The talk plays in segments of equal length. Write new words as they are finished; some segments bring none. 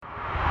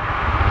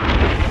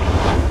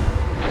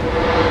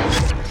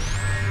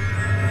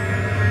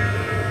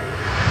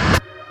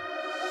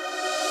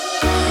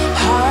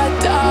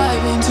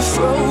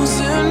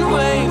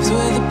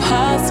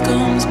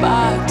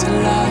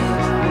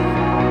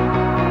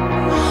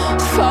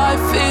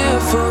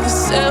for the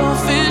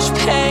selfish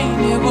pain,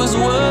 it was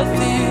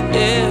worth it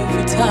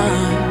every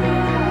time.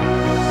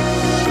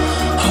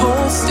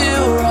 Hold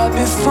still right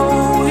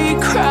before we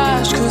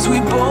crash, 'cause we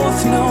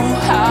both know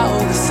how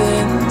this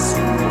ends.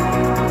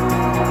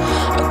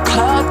 A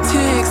clock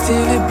ticks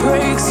till it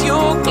breaks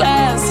your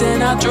glass,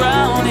 and I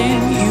drown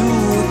in you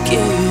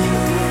again.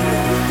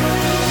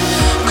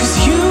 'Cause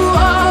you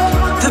are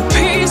the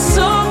piece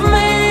of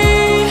me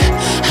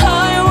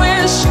I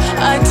wish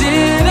I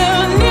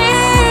didn't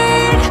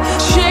need.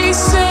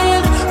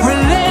 Chasing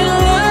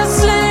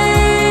relentlessly,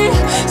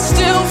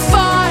 still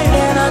fight,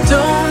 and I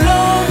don't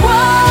know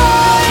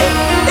why.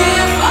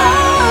 If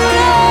our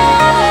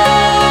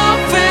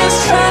love is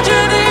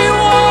tragedy,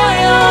 why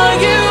are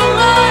you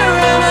my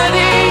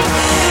remedy?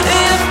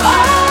 If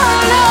our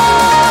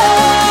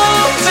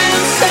love is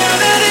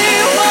insanity,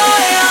 why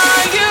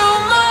are you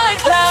my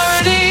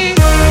clarity?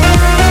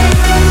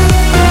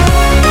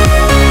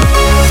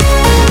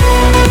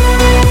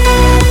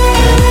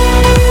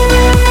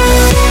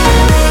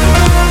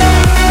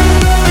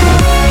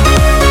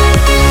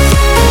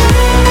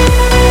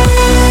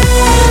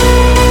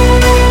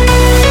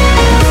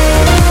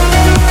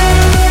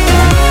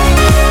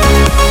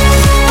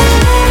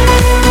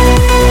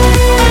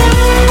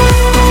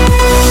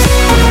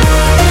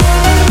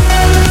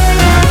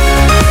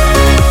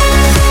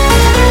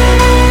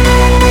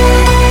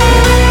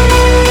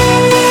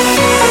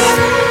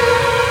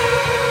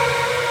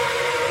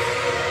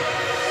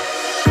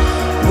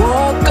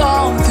 Walk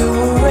on through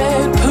a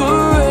red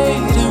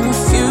parade and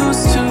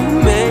refuse to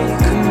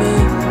make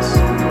amends.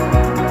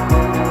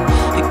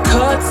 It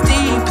cuts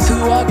deep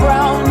through our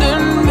ground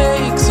and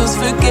makes us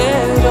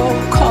forget all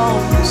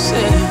common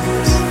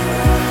sense.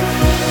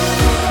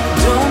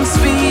 Don't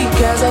speak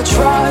as I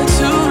try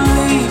to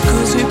leave,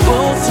 'cause we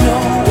both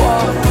know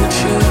what we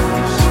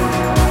choose.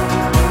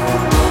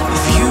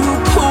 If you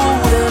pull,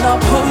 then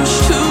I'll push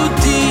too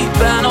deep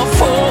and I'll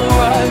fall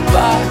right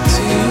back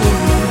to you.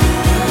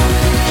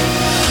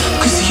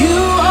 'Cause you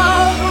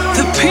are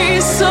the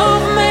piece of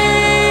me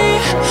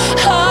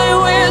I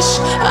wish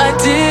I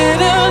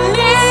didn't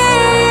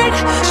need.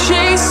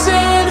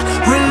 Chasing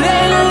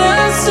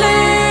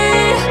relentlessly,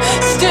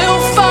 still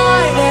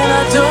fight, and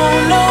I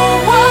don't know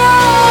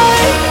why.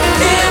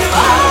 If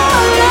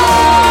our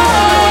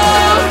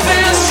love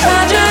is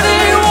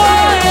tragedy,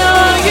 why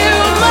are you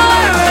my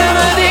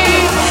remedy?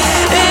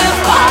 If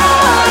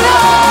our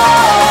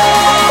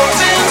love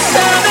is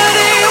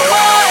insanity,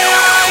 why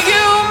are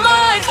you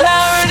my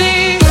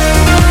clarity?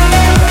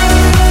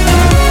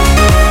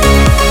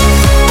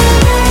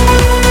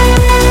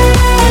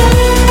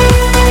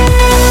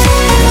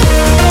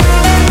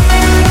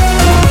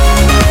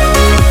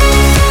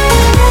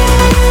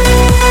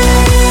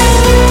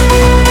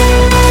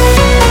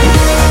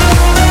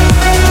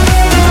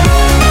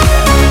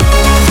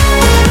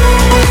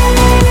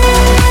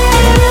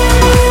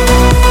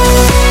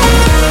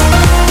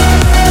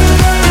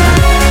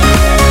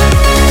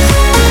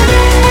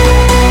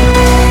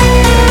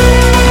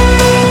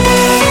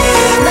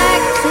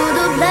 Back to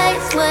the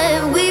place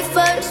where we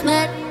first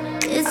met.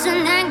 It's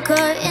an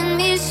anchor in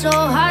me, so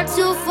hard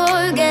to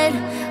forget.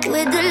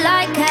 With the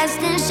light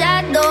casting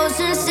shadows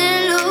and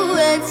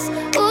silhouettes.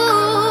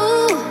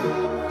 Ooh,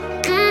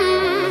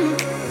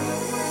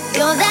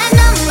 you're that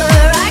number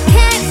I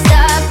can't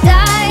stop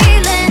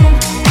dialing,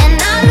 and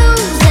I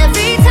lose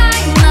every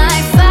time I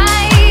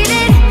fight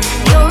it.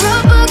 You're a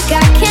book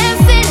I can't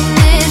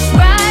finish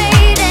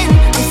writing.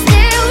 I'm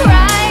still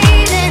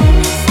writing,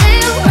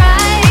 still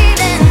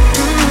writing.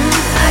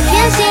 I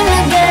can't seem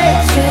to get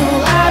you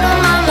out of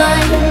my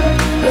mind.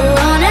 You're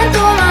running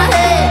through my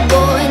head,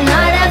 boy,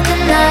 night after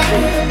night.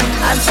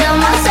 I tell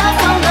myself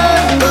I'm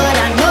good, but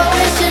I know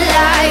it's a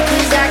lie.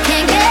 'Cause I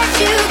can't get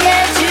you,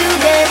 get you,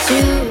 get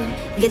you,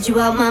 get you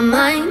out my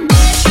mind.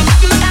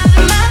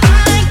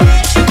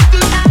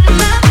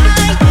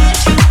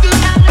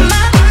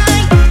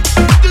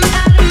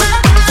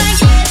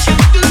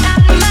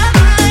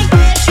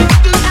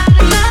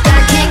 I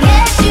can't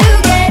get you,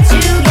 get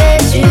you,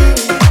 get you,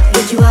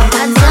 get you out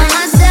my mind. I tell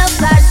myself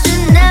I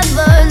should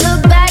never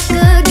look back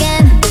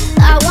again.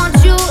 I want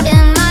you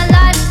in my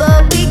life, but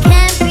we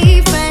can't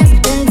be friends.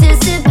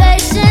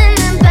 Anticipation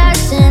and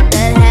passion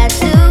that had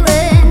to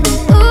end.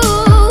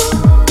 Ooh,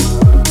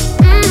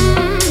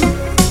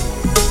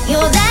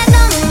 you're that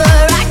number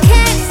I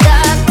can't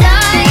stop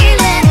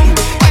dialing,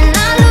 and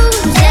I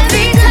lose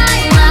every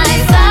time I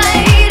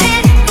fight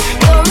it.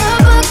 You're a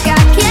book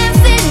I can't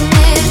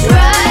finish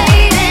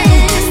writing,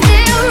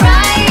 still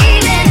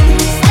writing,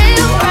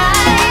 still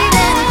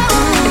writing.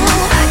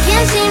 I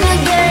can't seem to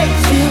get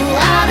you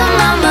out of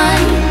my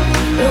mind.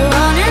 You're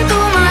running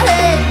through my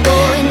head,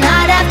 boy,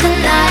 night after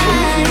night.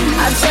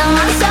 I tell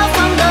myself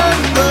I'm good,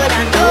 but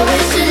I know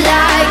it's a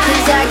lie.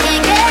 'Cause I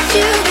can't get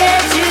you,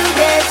 get you,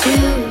 get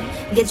you,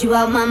 get you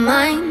out my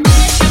mind.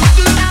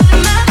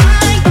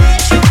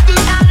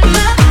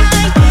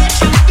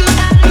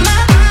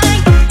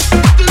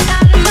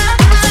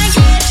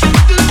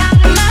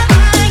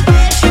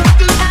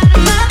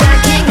 I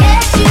can't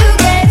get you,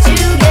 get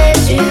you, get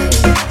you,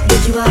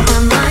 get you out my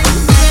mind.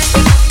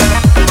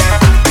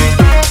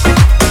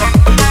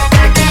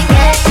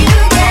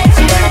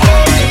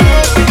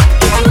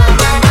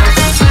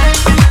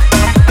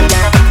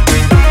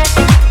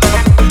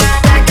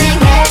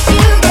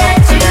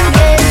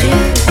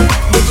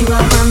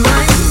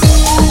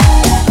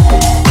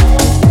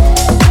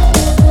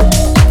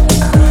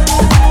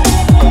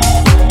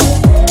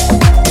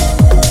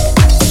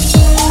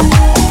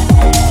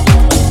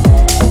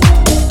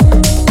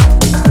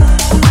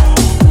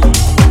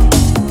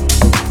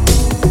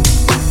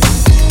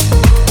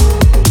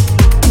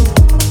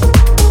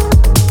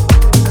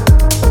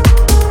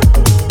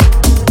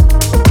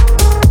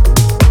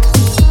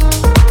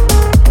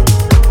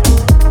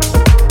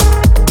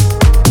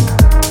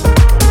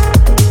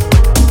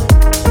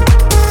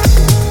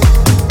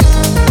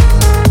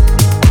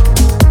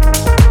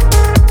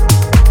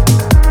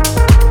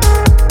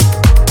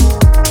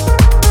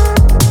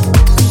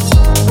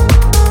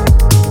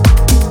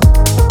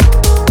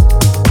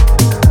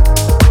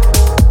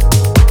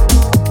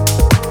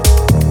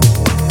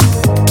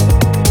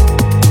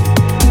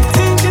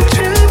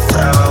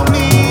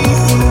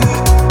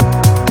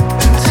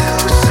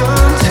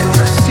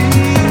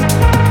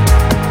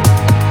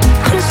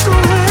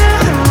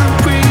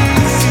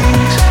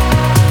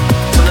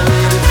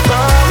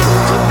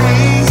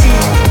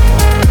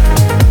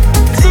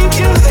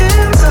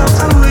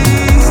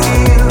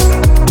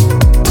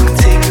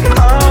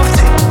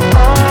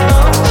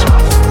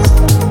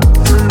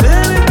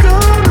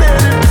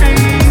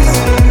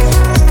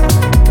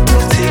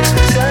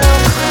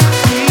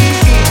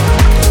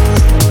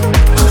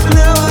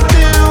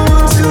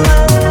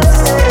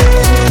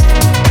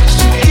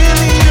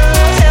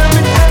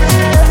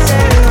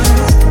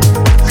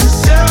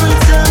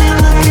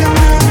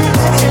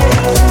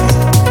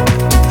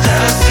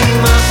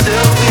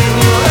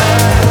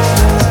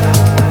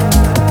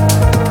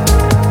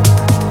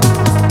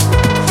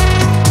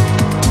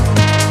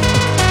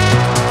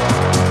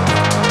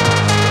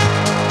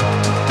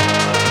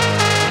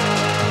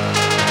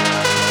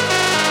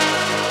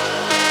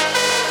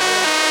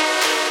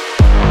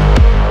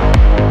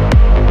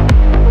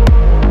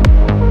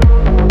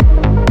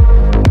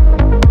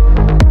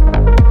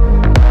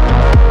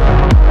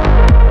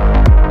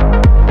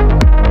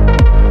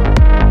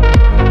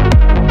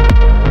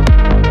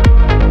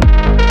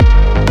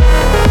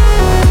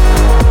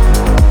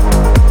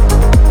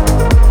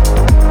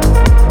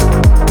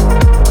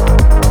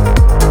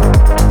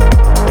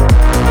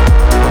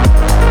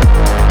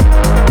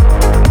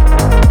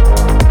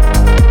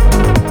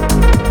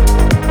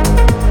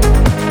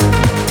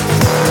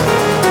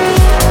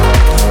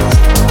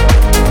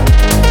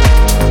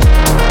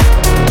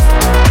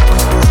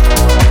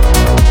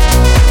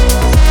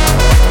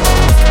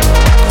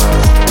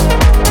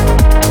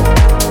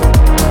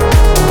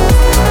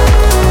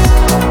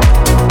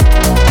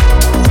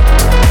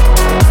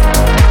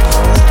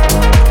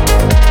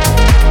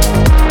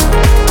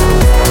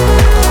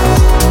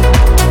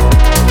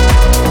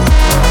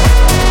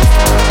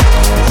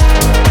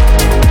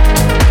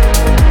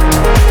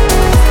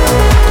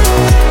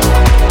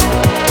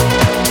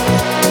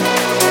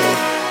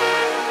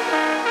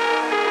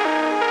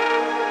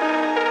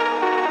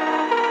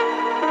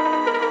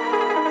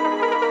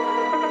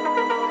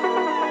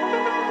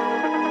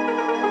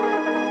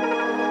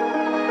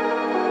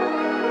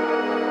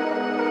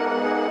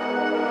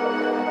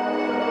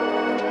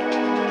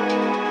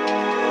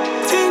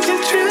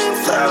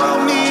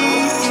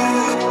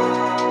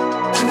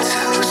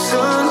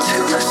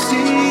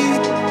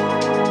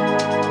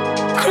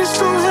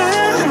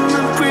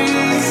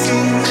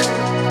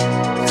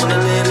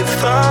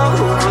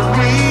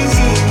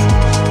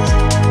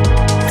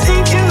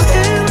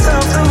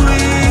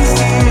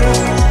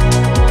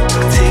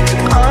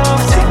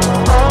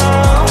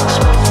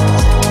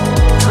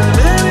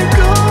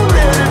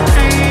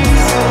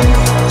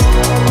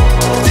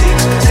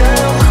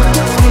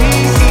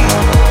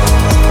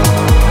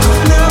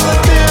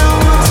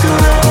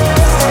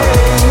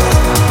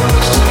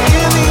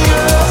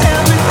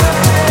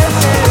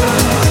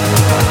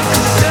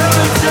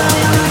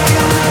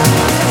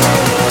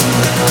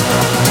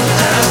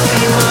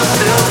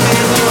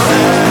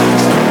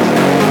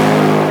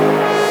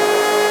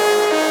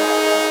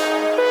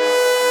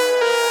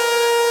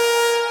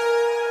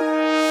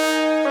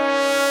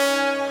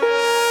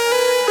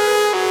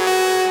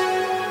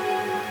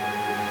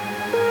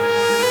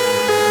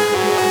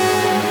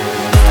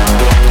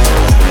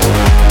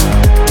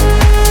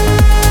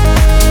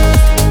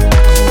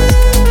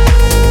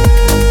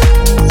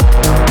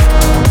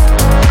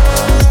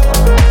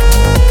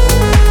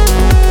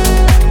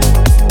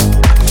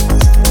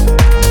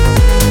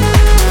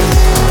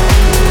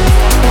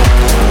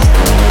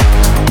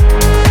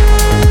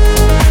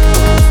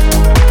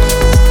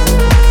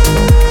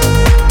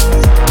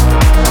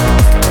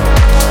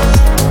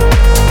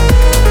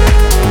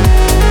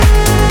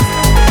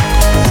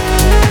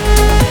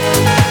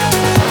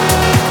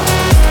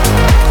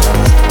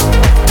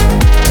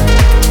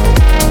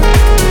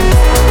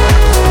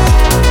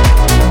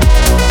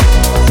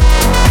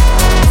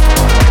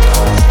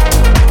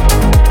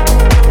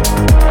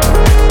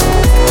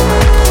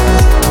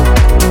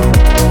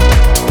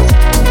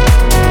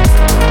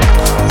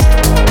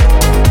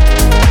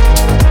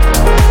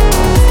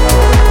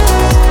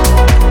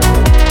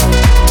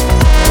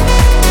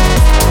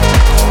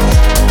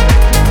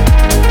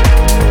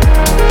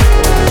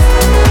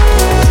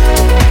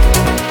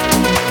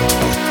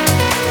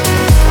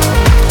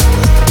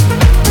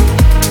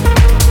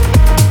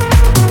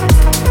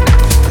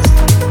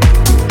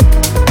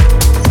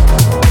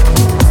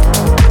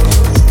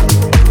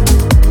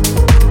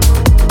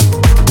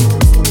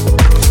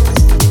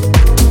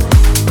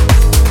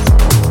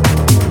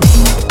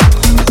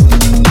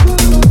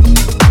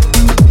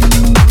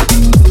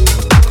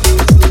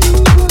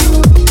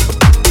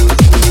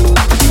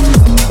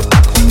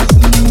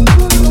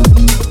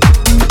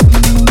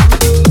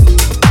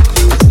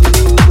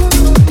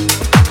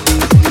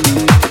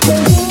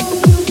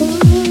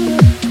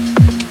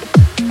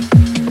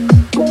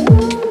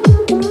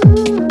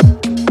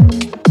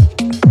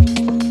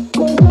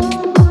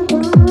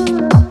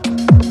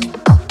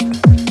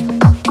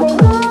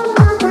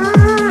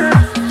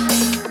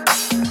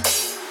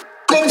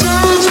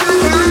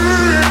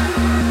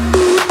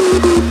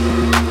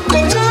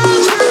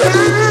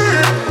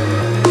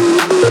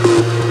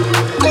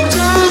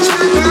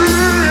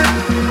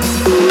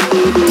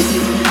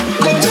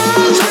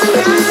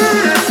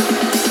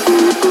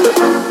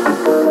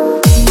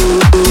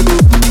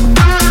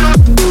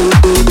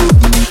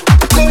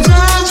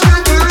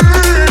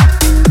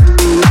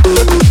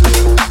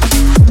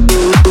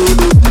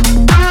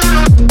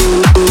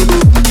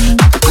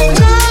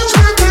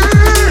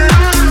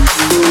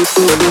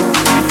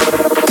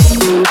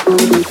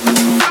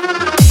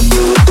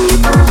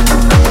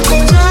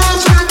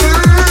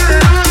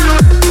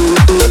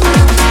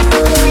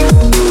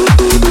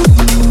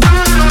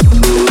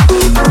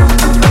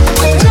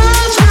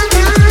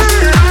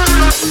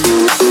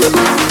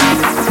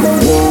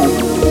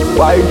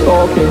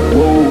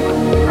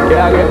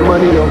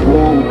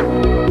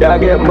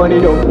 get money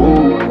though.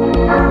 Woo,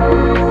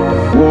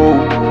 woo.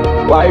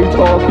 Why you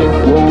talking?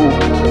 Woo.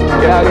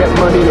 Yeah, I get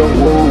money though.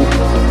 Woo.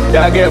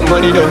 Yeah, I get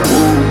money though.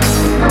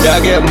 Woo. Yeah,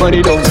 I get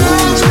money though.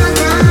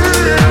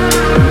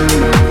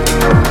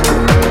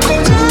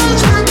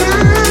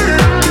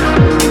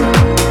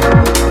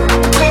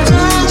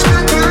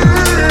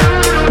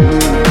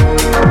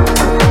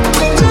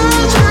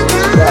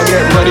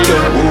 Money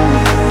though.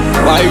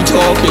 Why you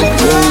talking?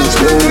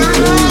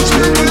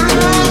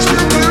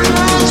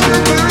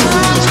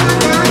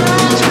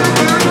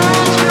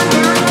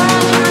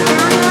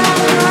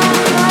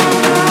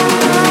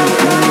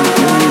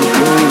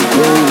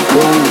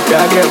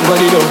 Yeah, I get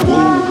money though.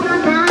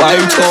 Why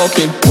you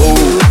talking?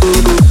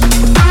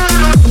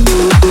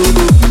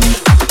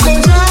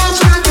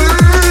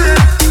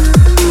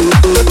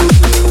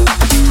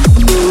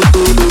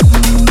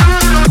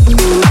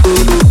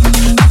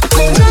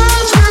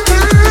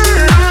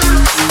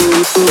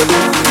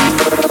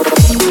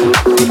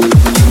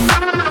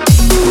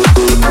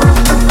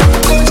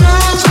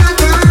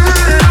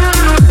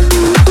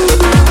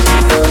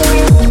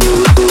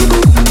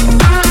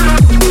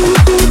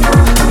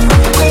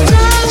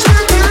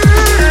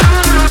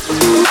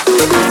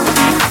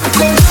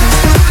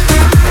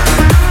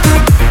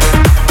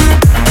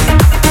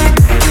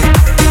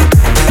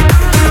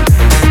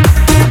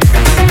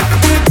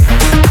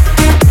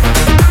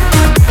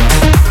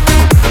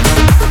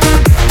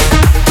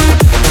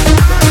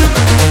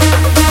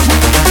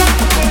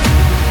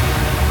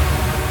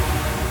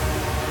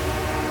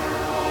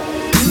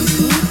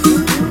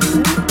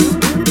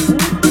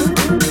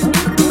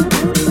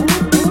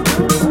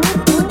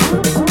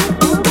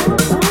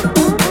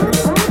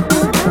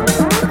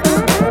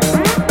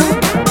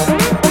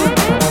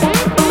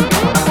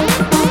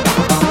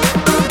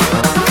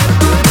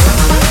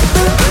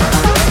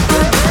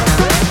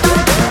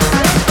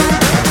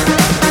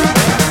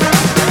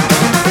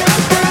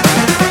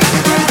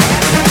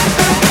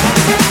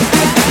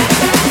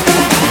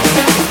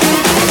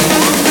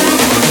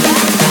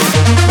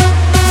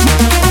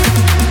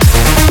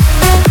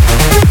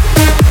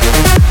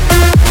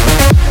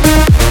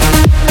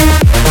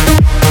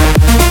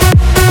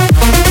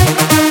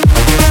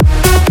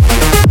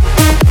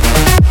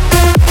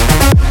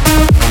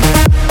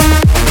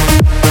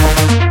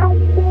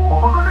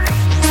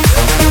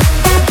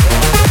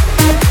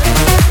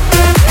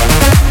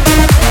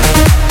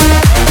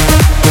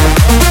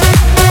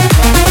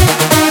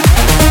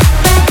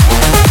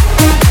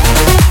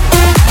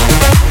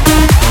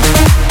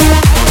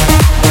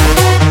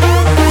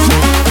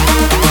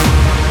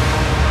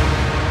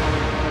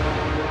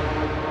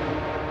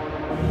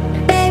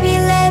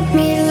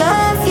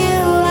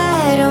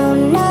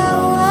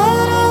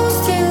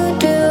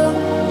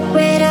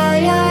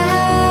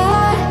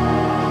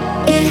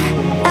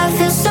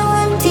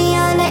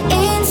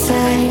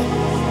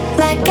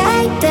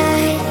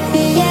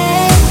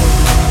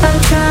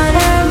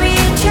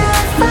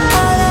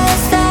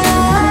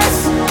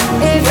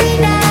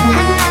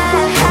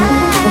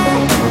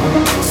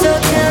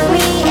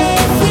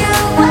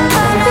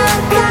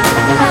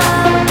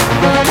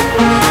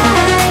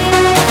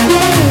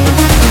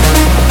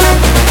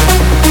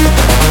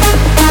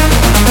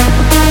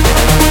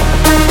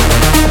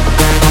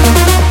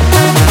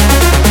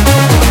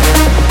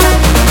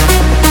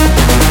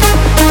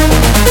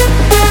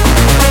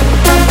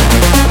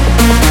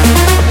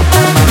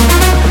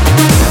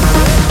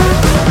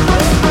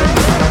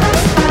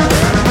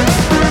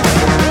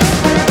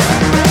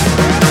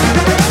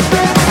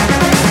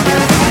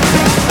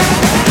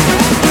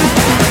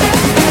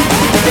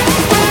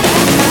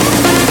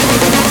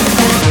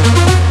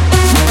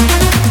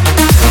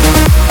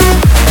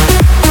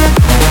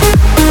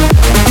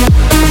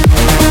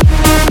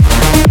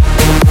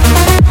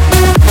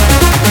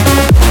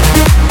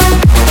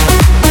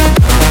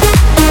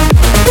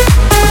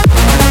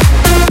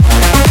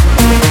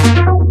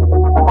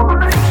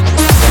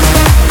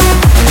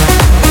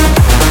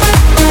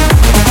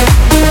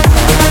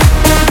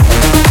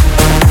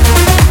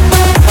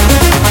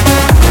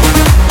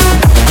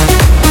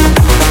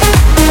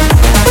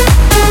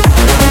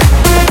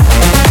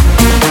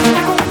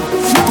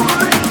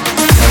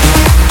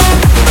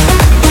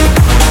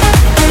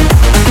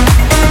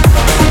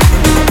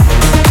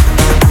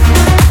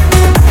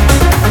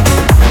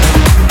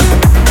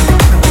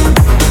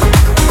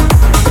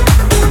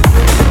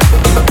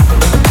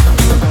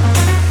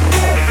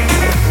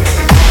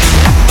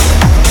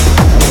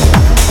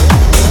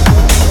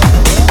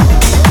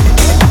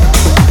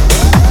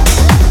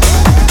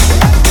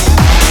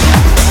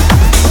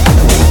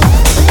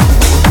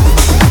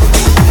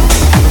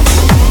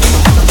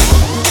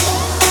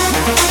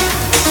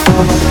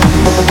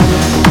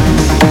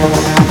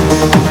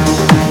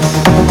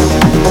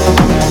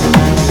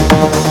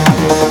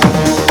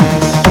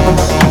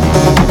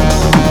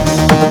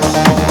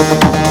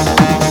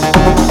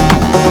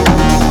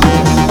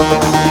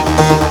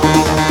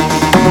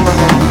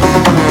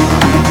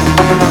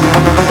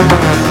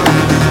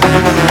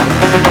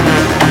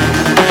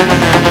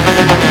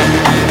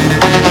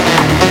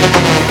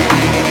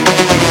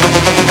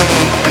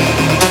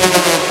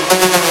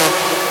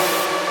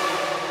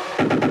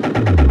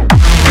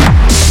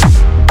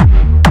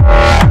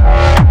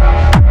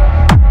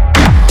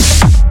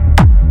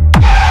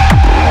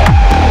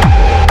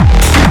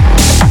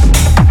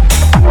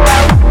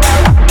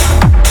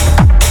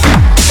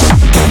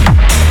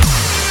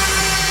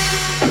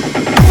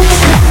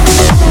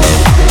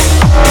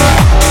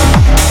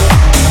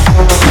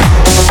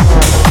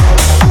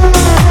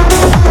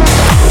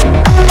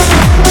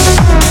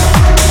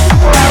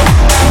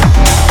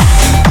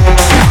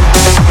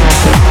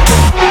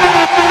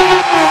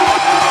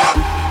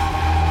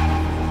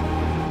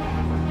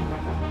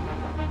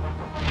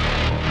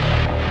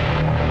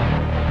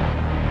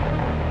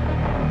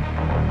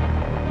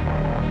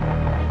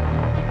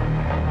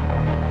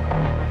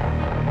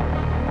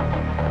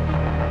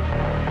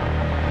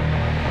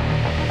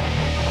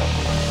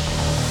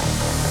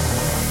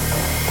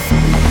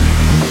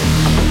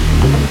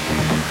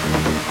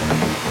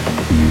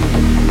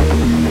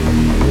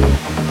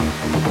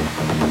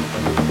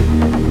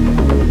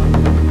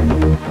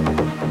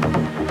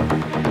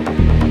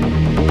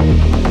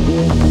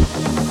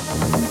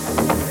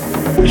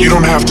 You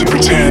don't have to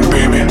pretend,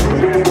 baby.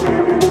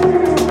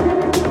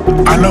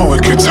 I know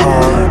it gets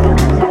hard.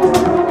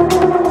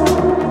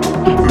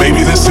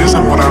 Maybe this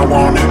isn't what I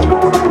wanted.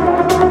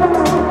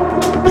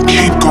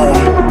 Keep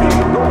going.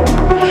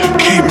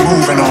 Keep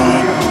moving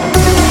on.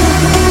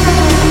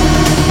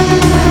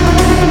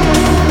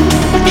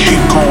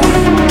 Keep going.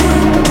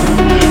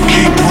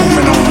 Keep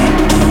moving on.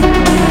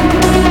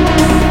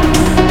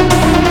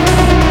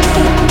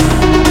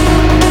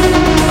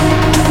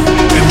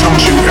 And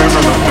don't you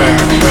ever look back,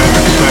 back,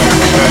 back,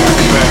 back,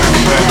 back,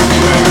 back,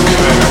 back, back,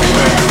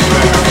 back, back,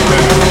 back, back,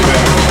 back, back,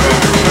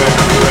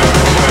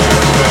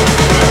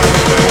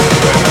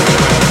 back.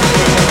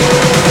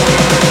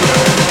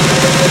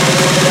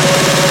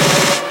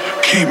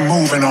 Keep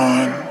moving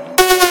on.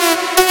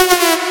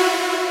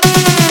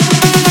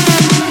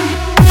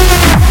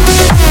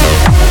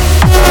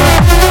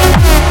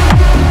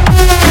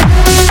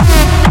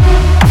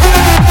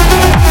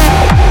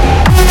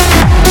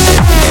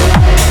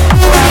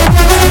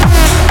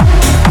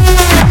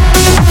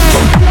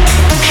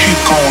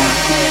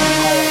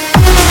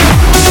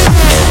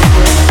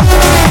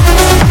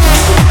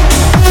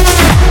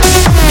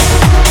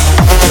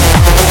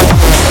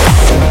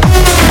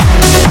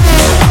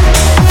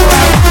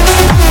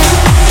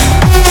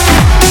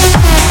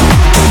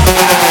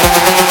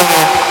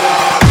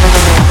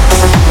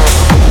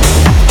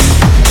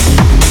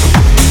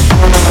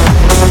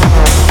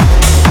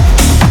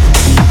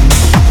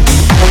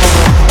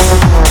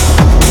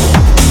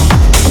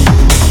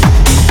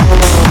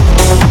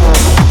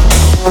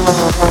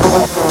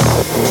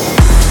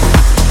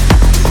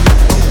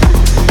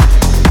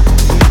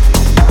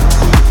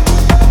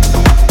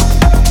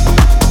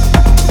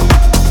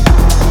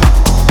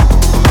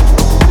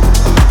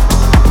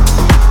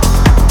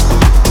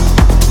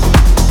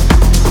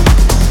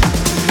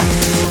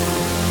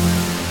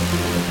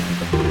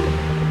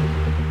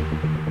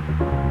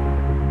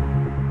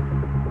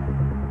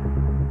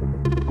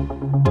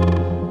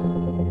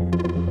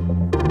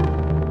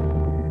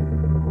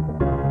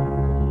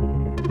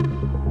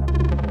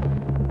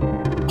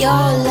 Your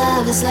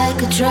love is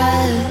like a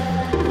drug,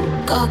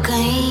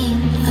 cocaine.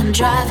 I'm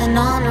driving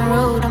on the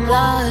road, I'm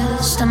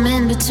lost. I'm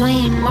in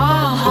between,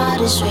 my heart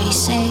is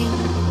racing.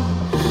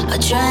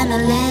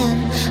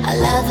 Adrenaline, I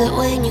love it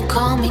when you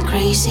call me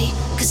crazy.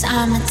 Cause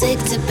I'm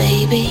addicted,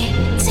 baby.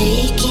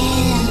 Take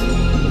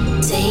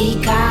in,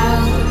 take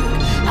out.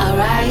 I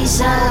rise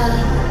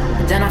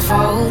up, then I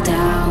fall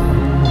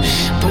down.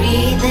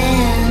 Breathe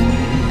in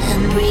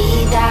and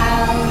breathe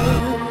out.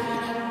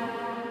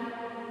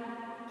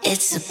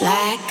 It's a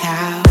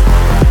blackout.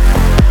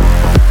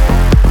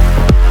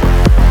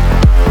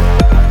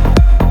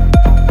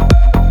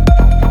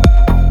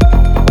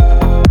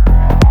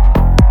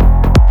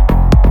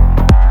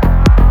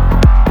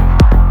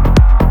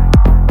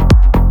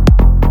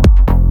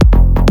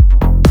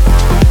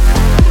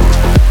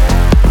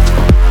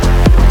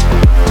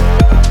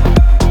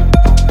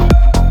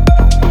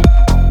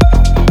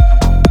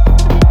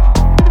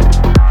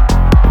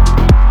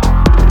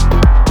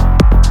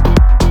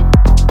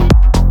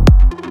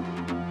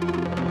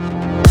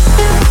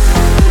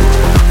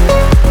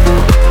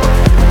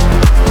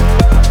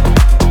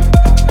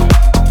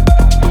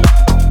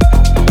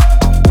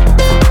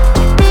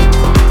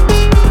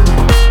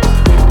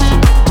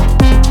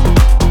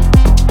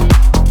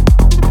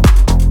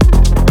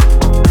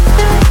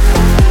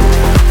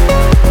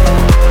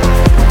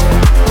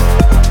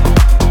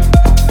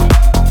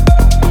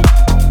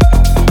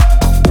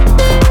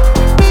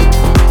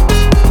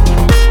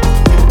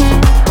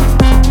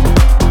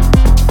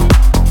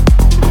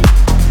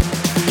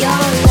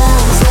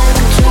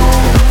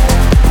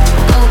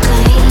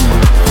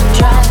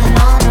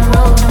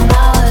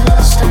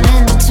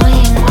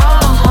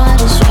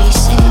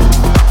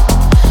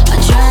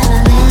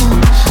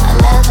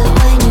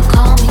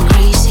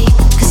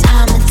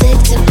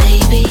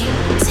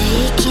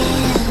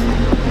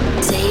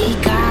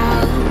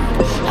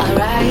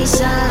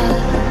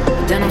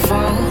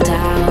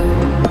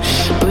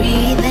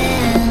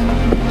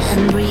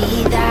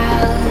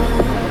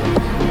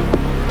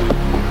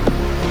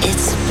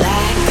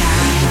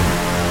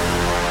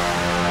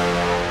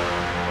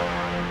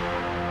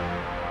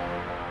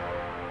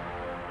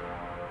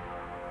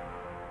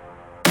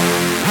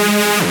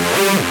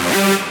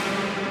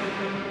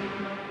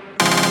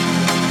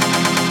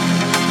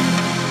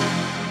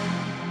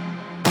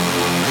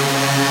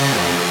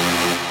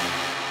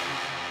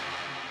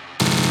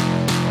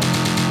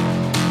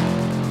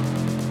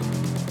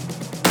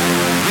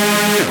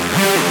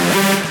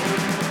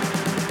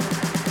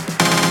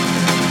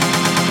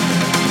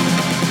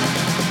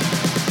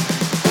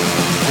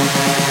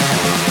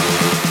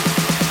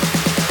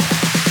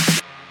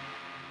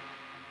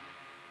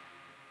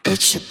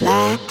 It's a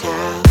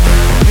blackout.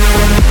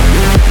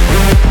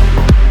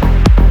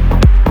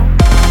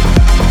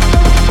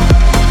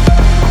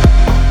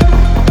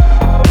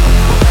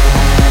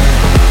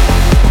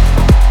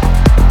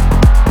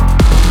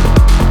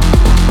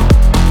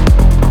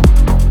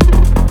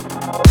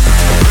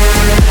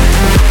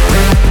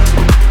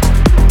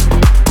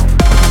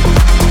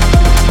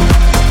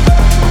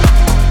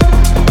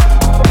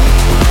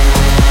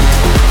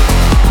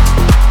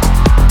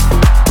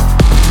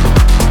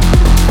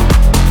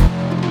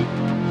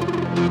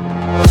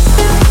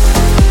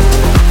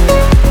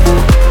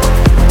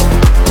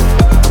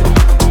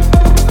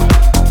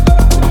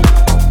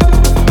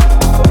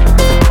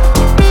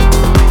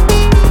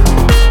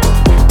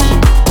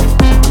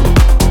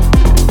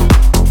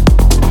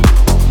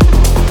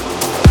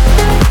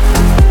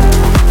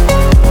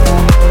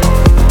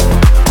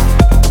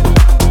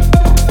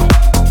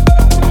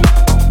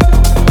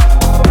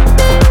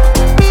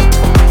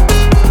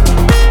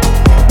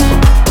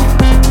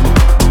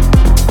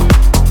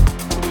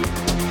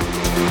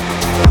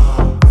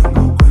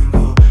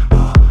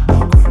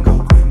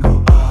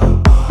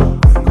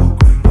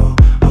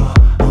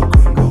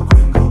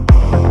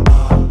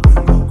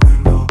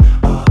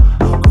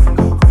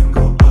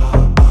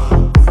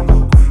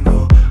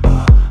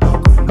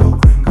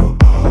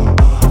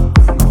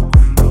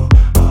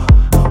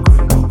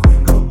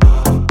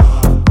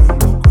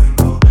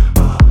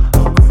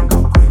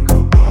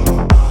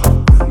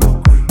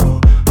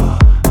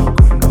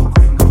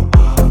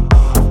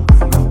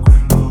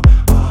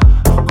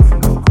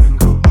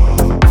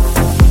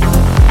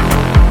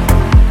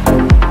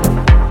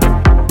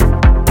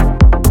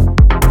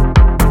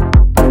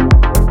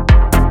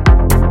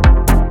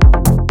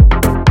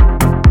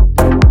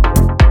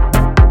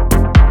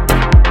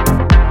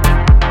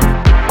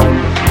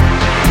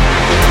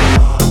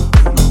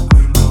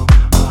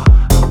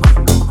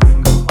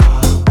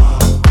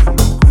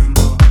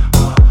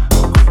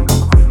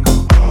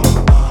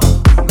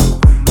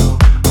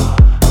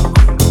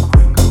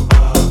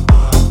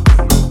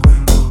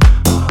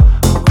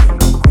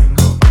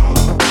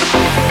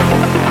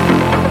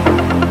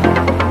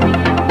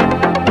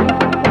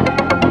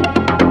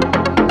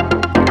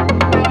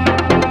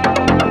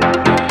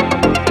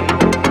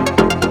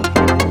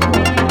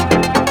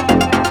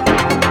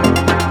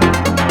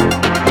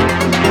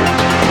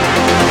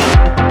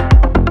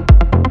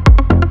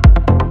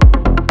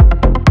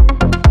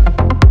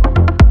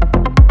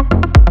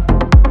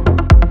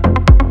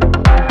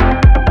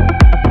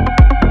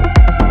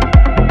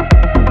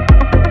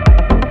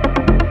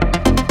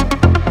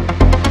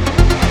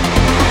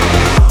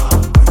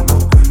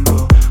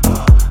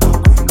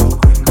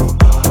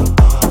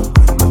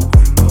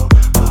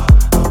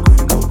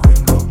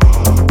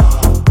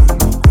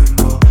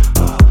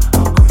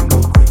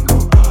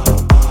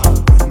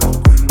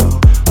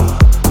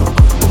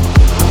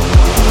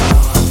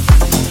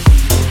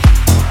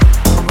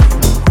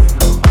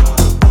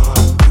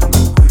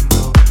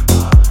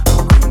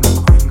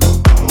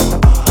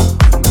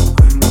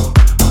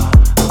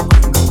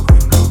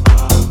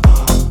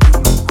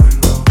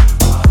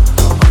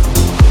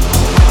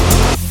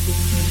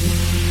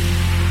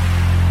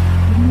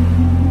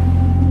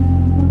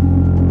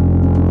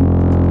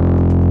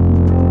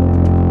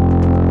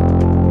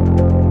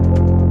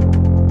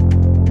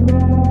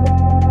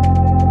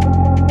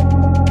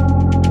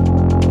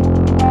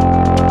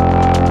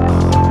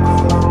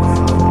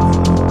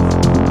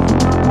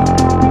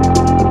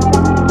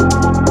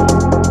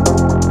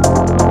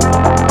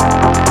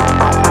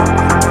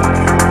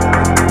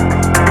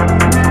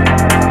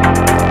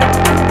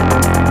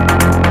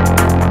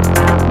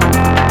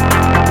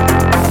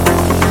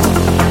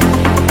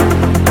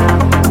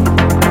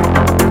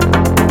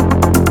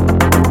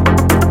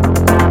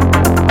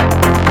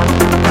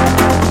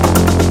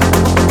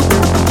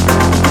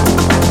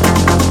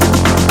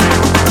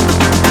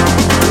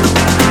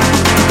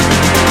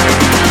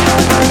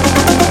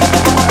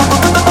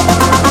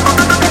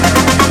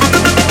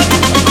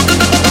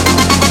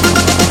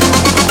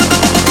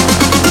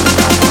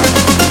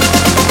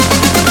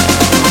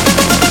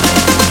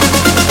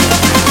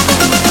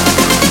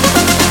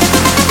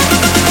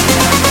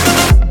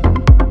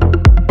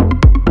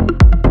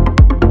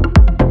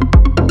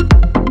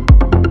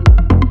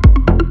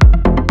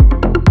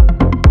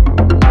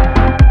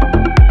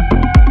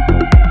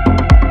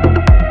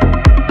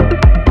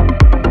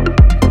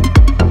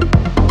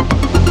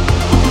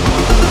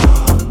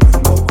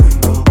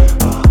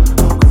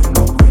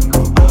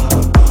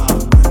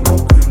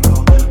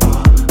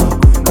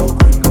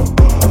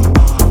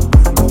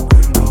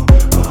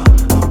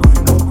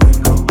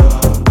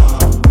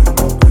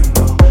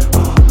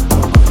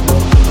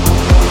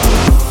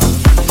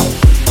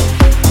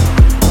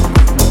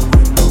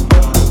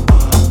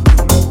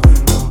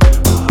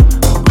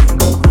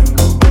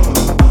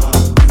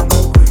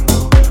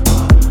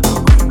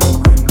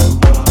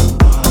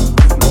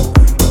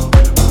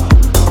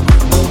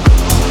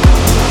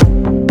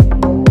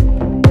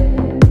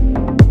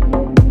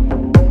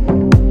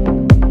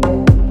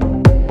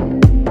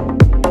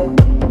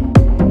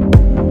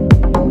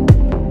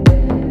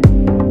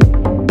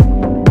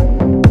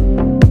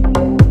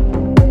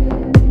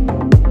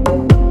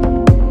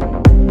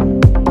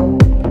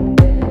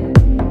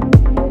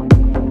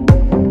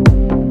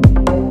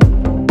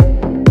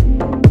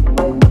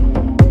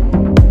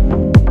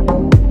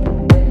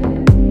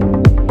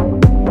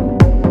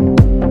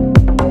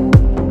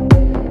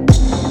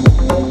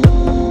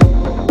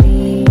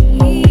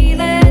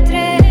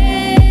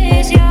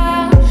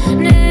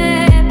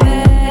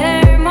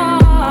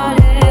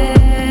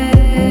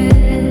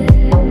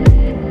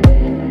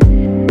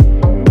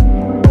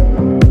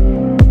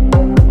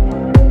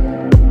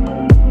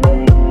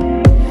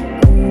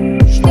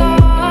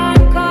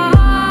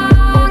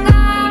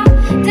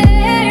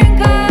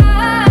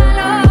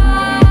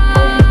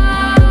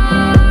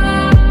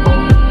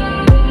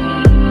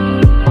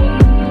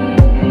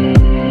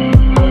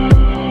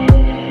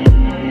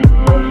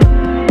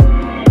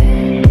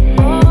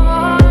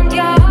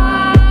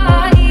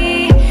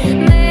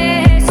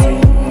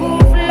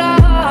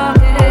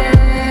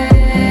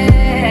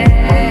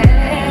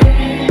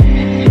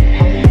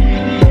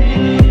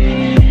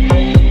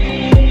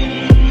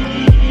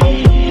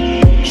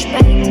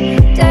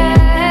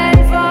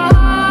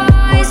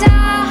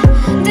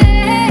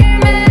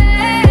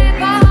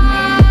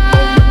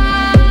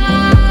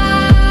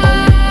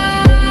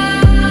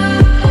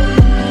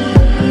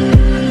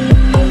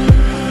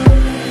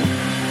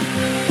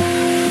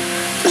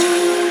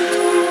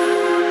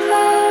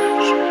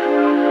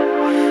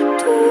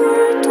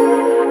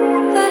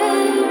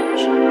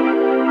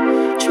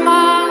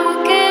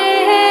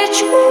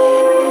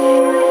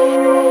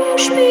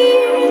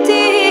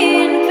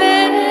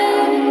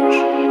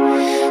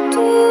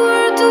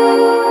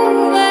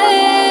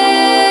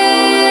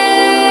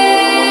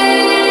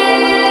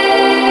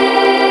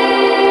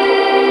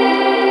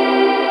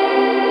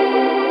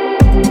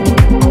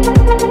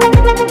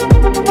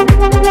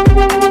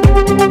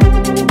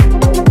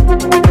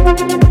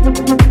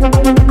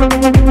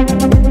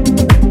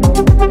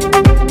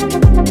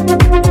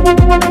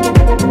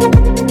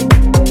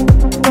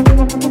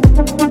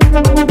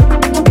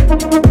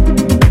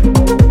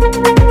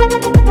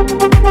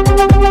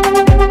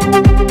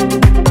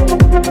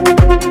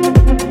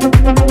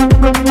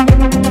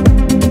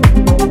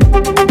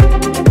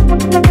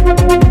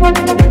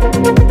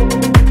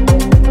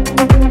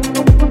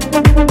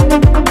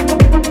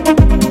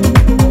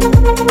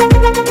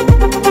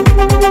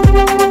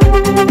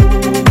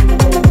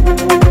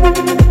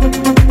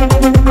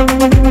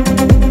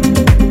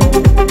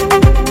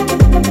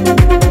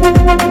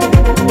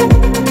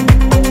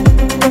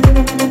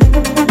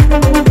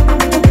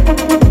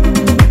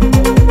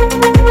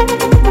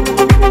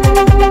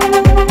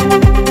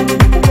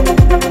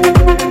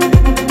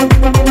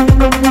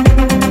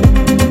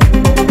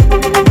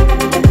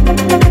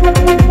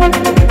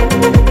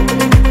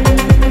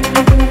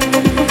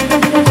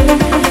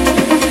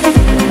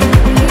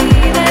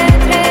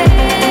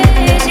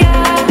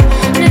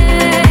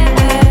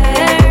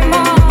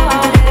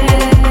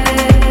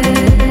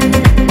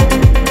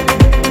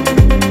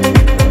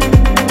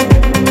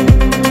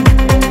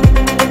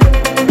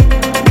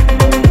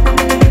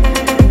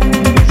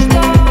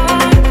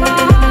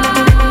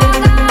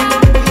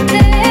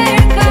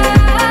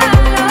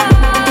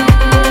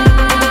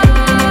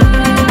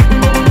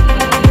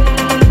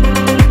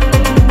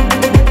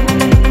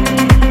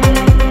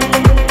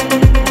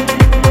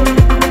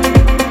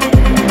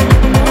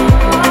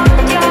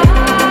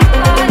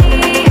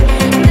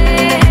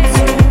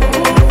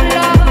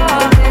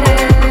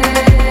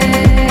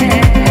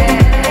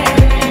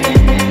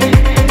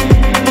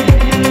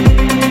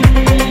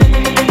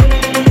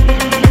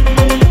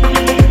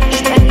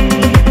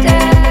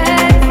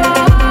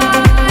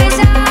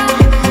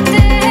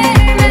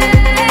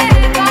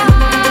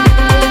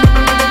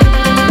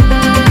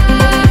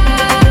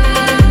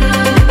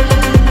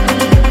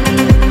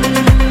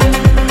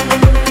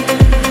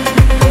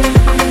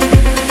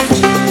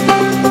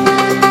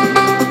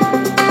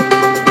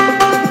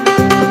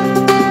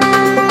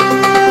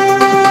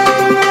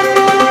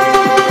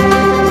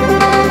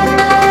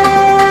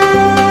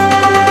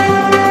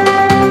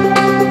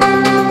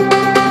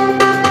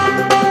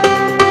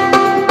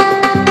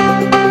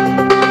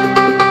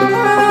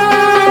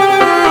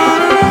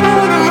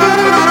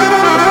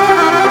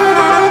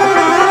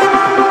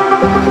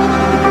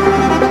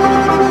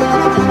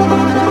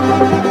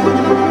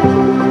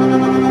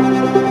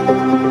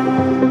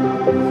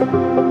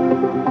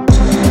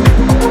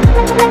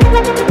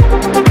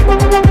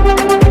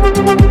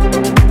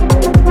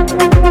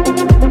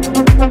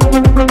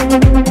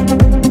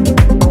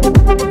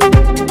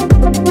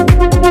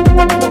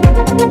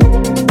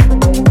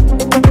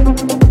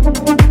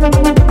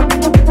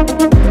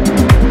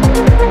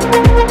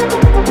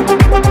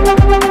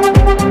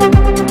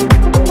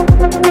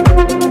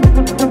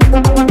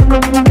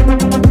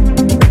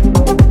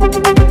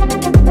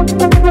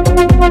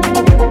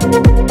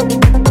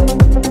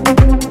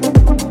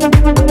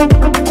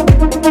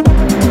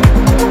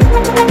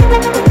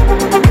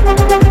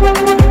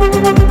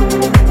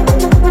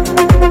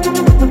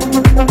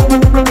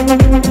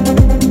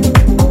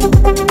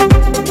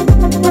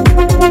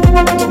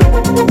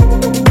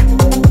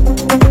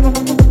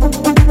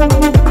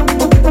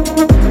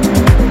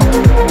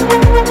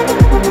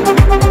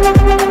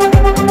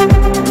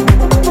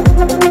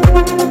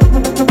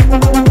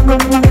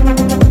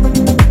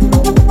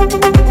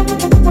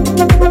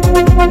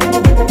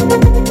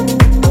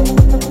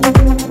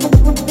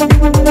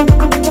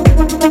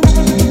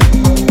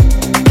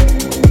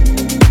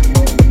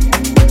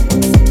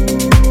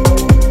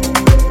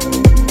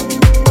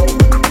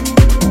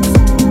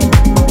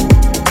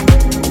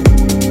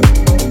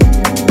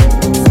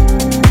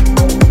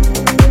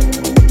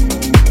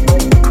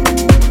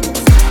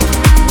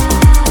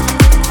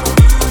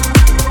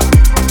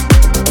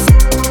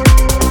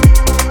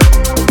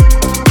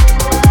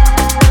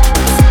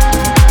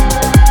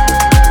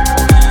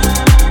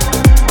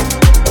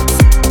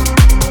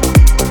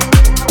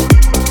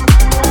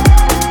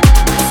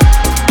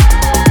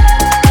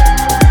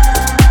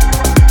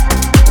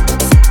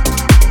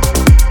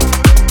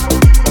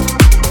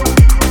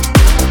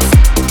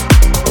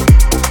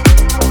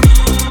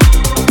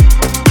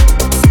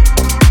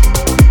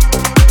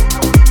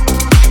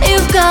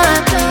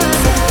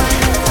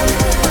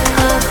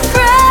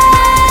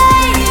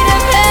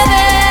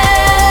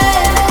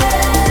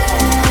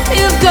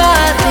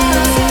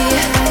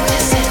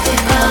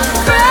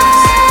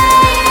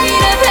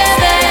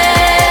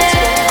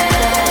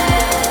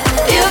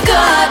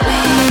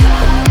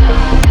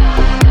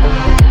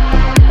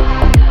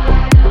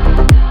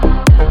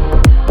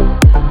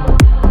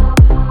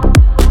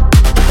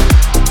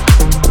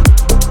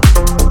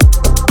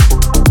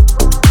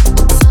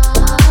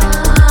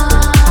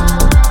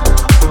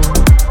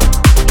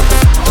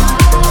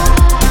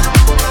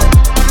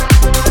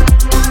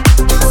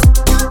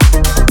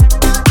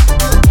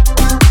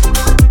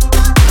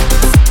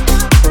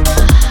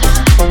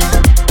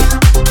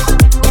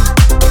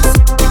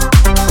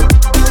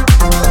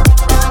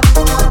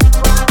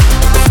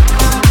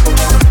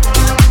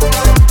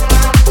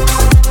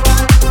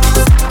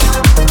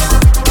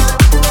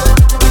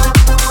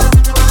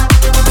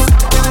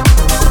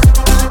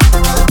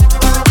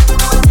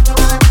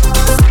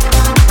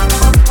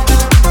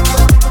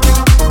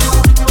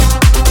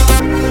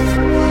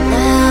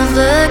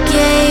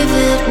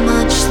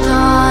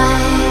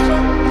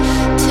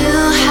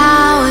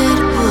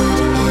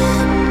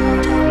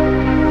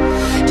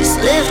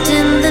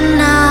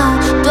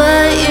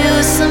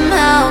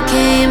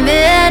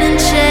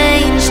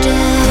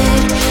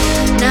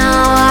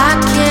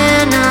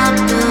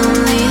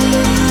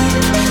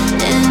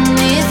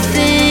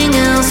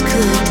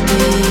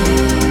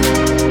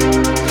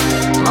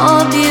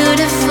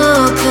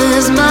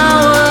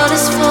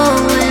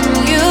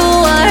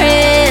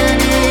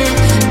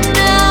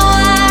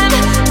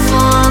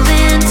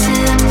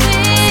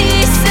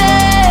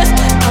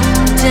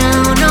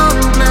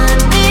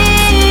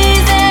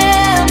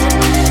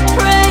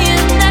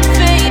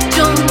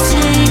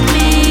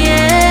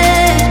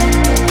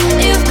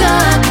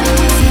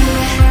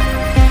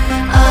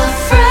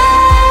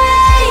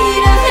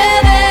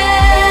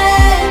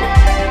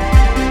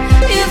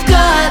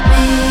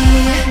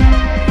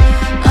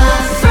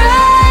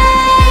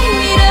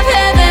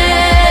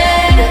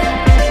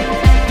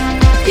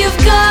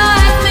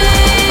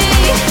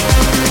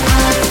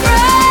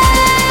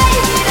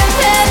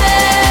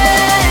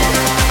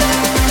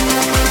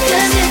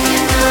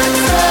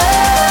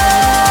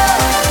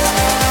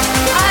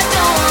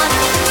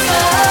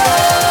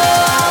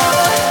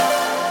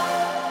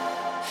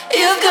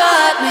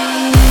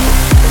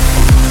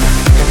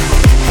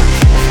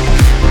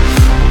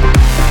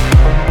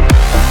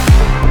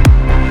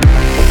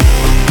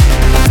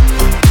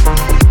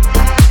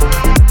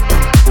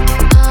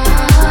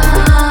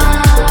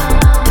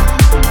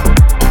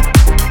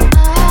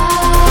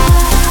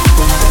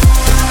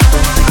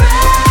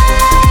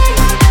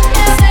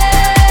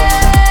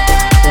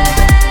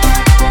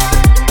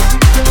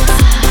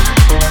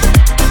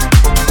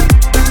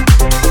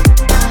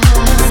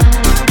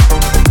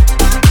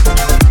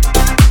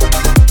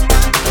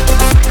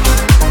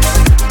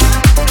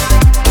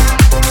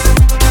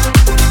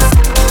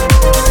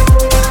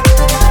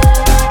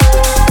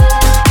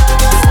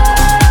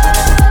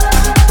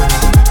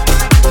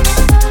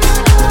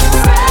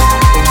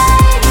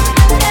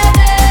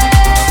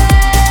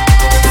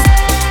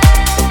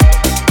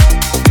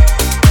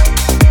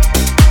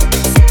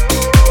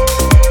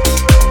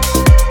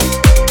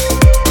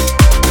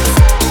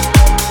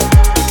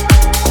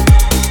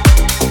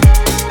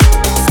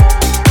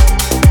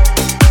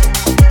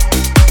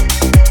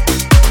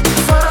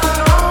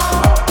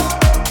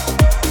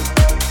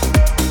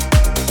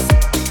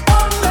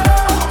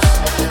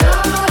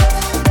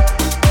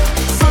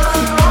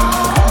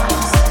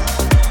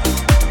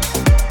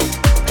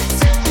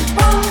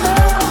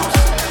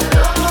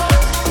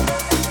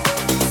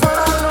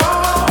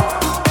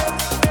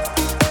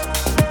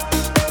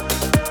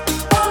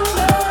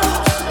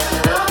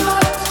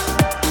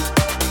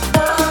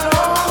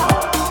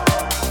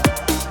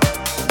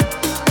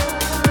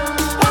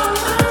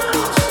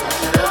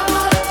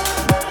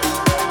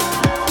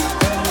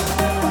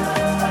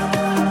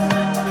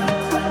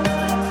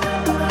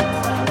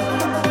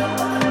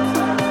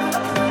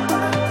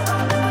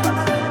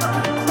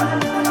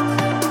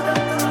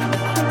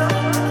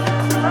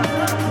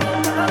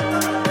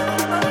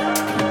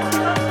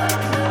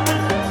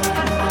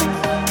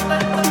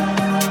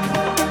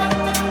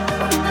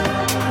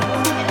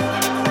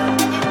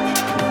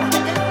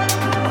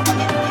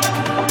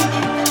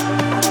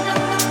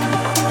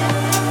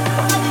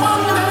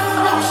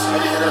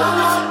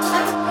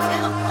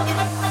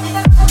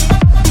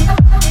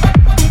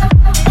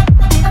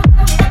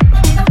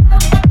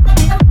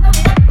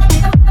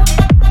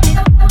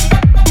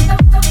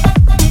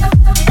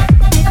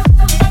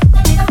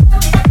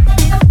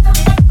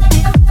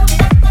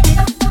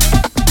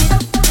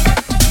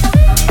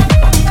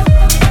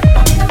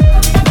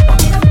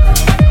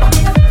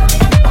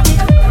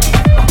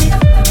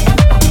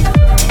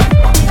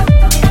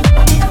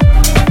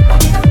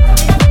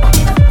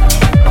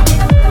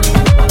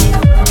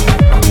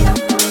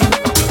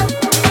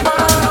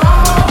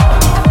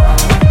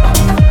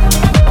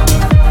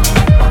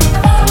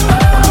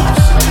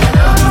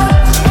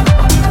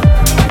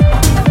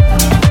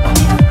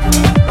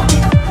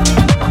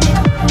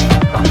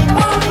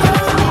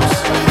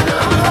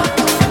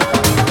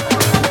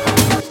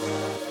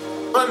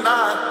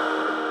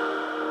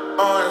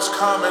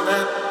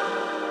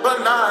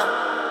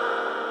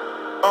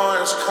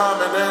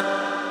 coming in,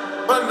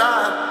 but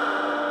not.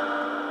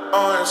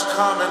 Oh, it's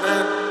coming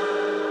in,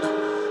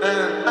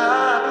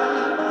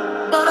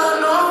 but I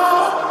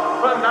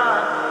know, but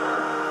not.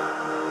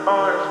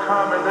 Oh, it's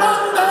coming in,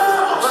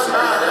 but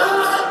not.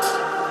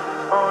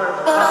 Oh, it's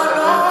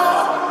coming in,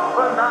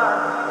 but not.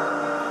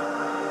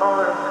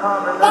 Oh, it's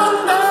coming in, but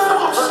not.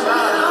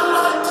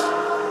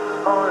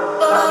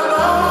 Oh, it's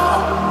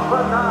coming in,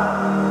 but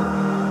not.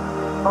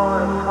 Oh,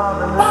 it's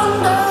coming in,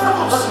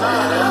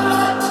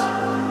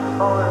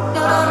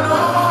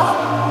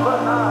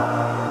 but not.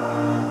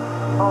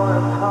 Oh,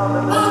 it's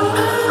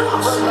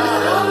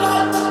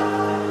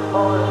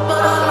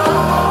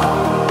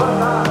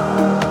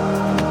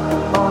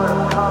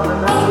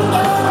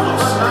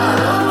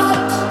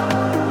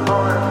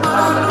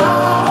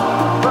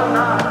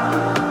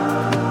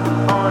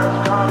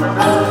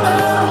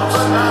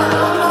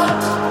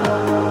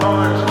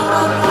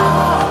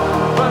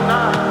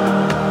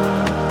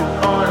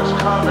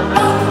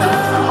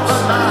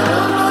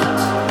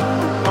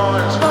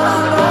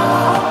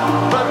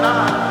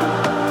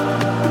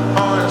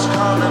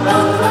coming in, but not. Oh, it's coming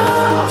in,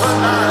 but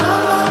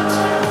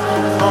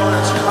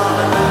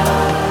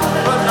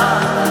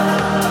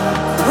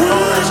not.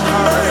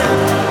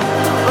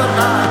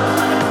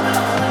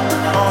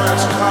 Oh,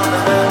 it's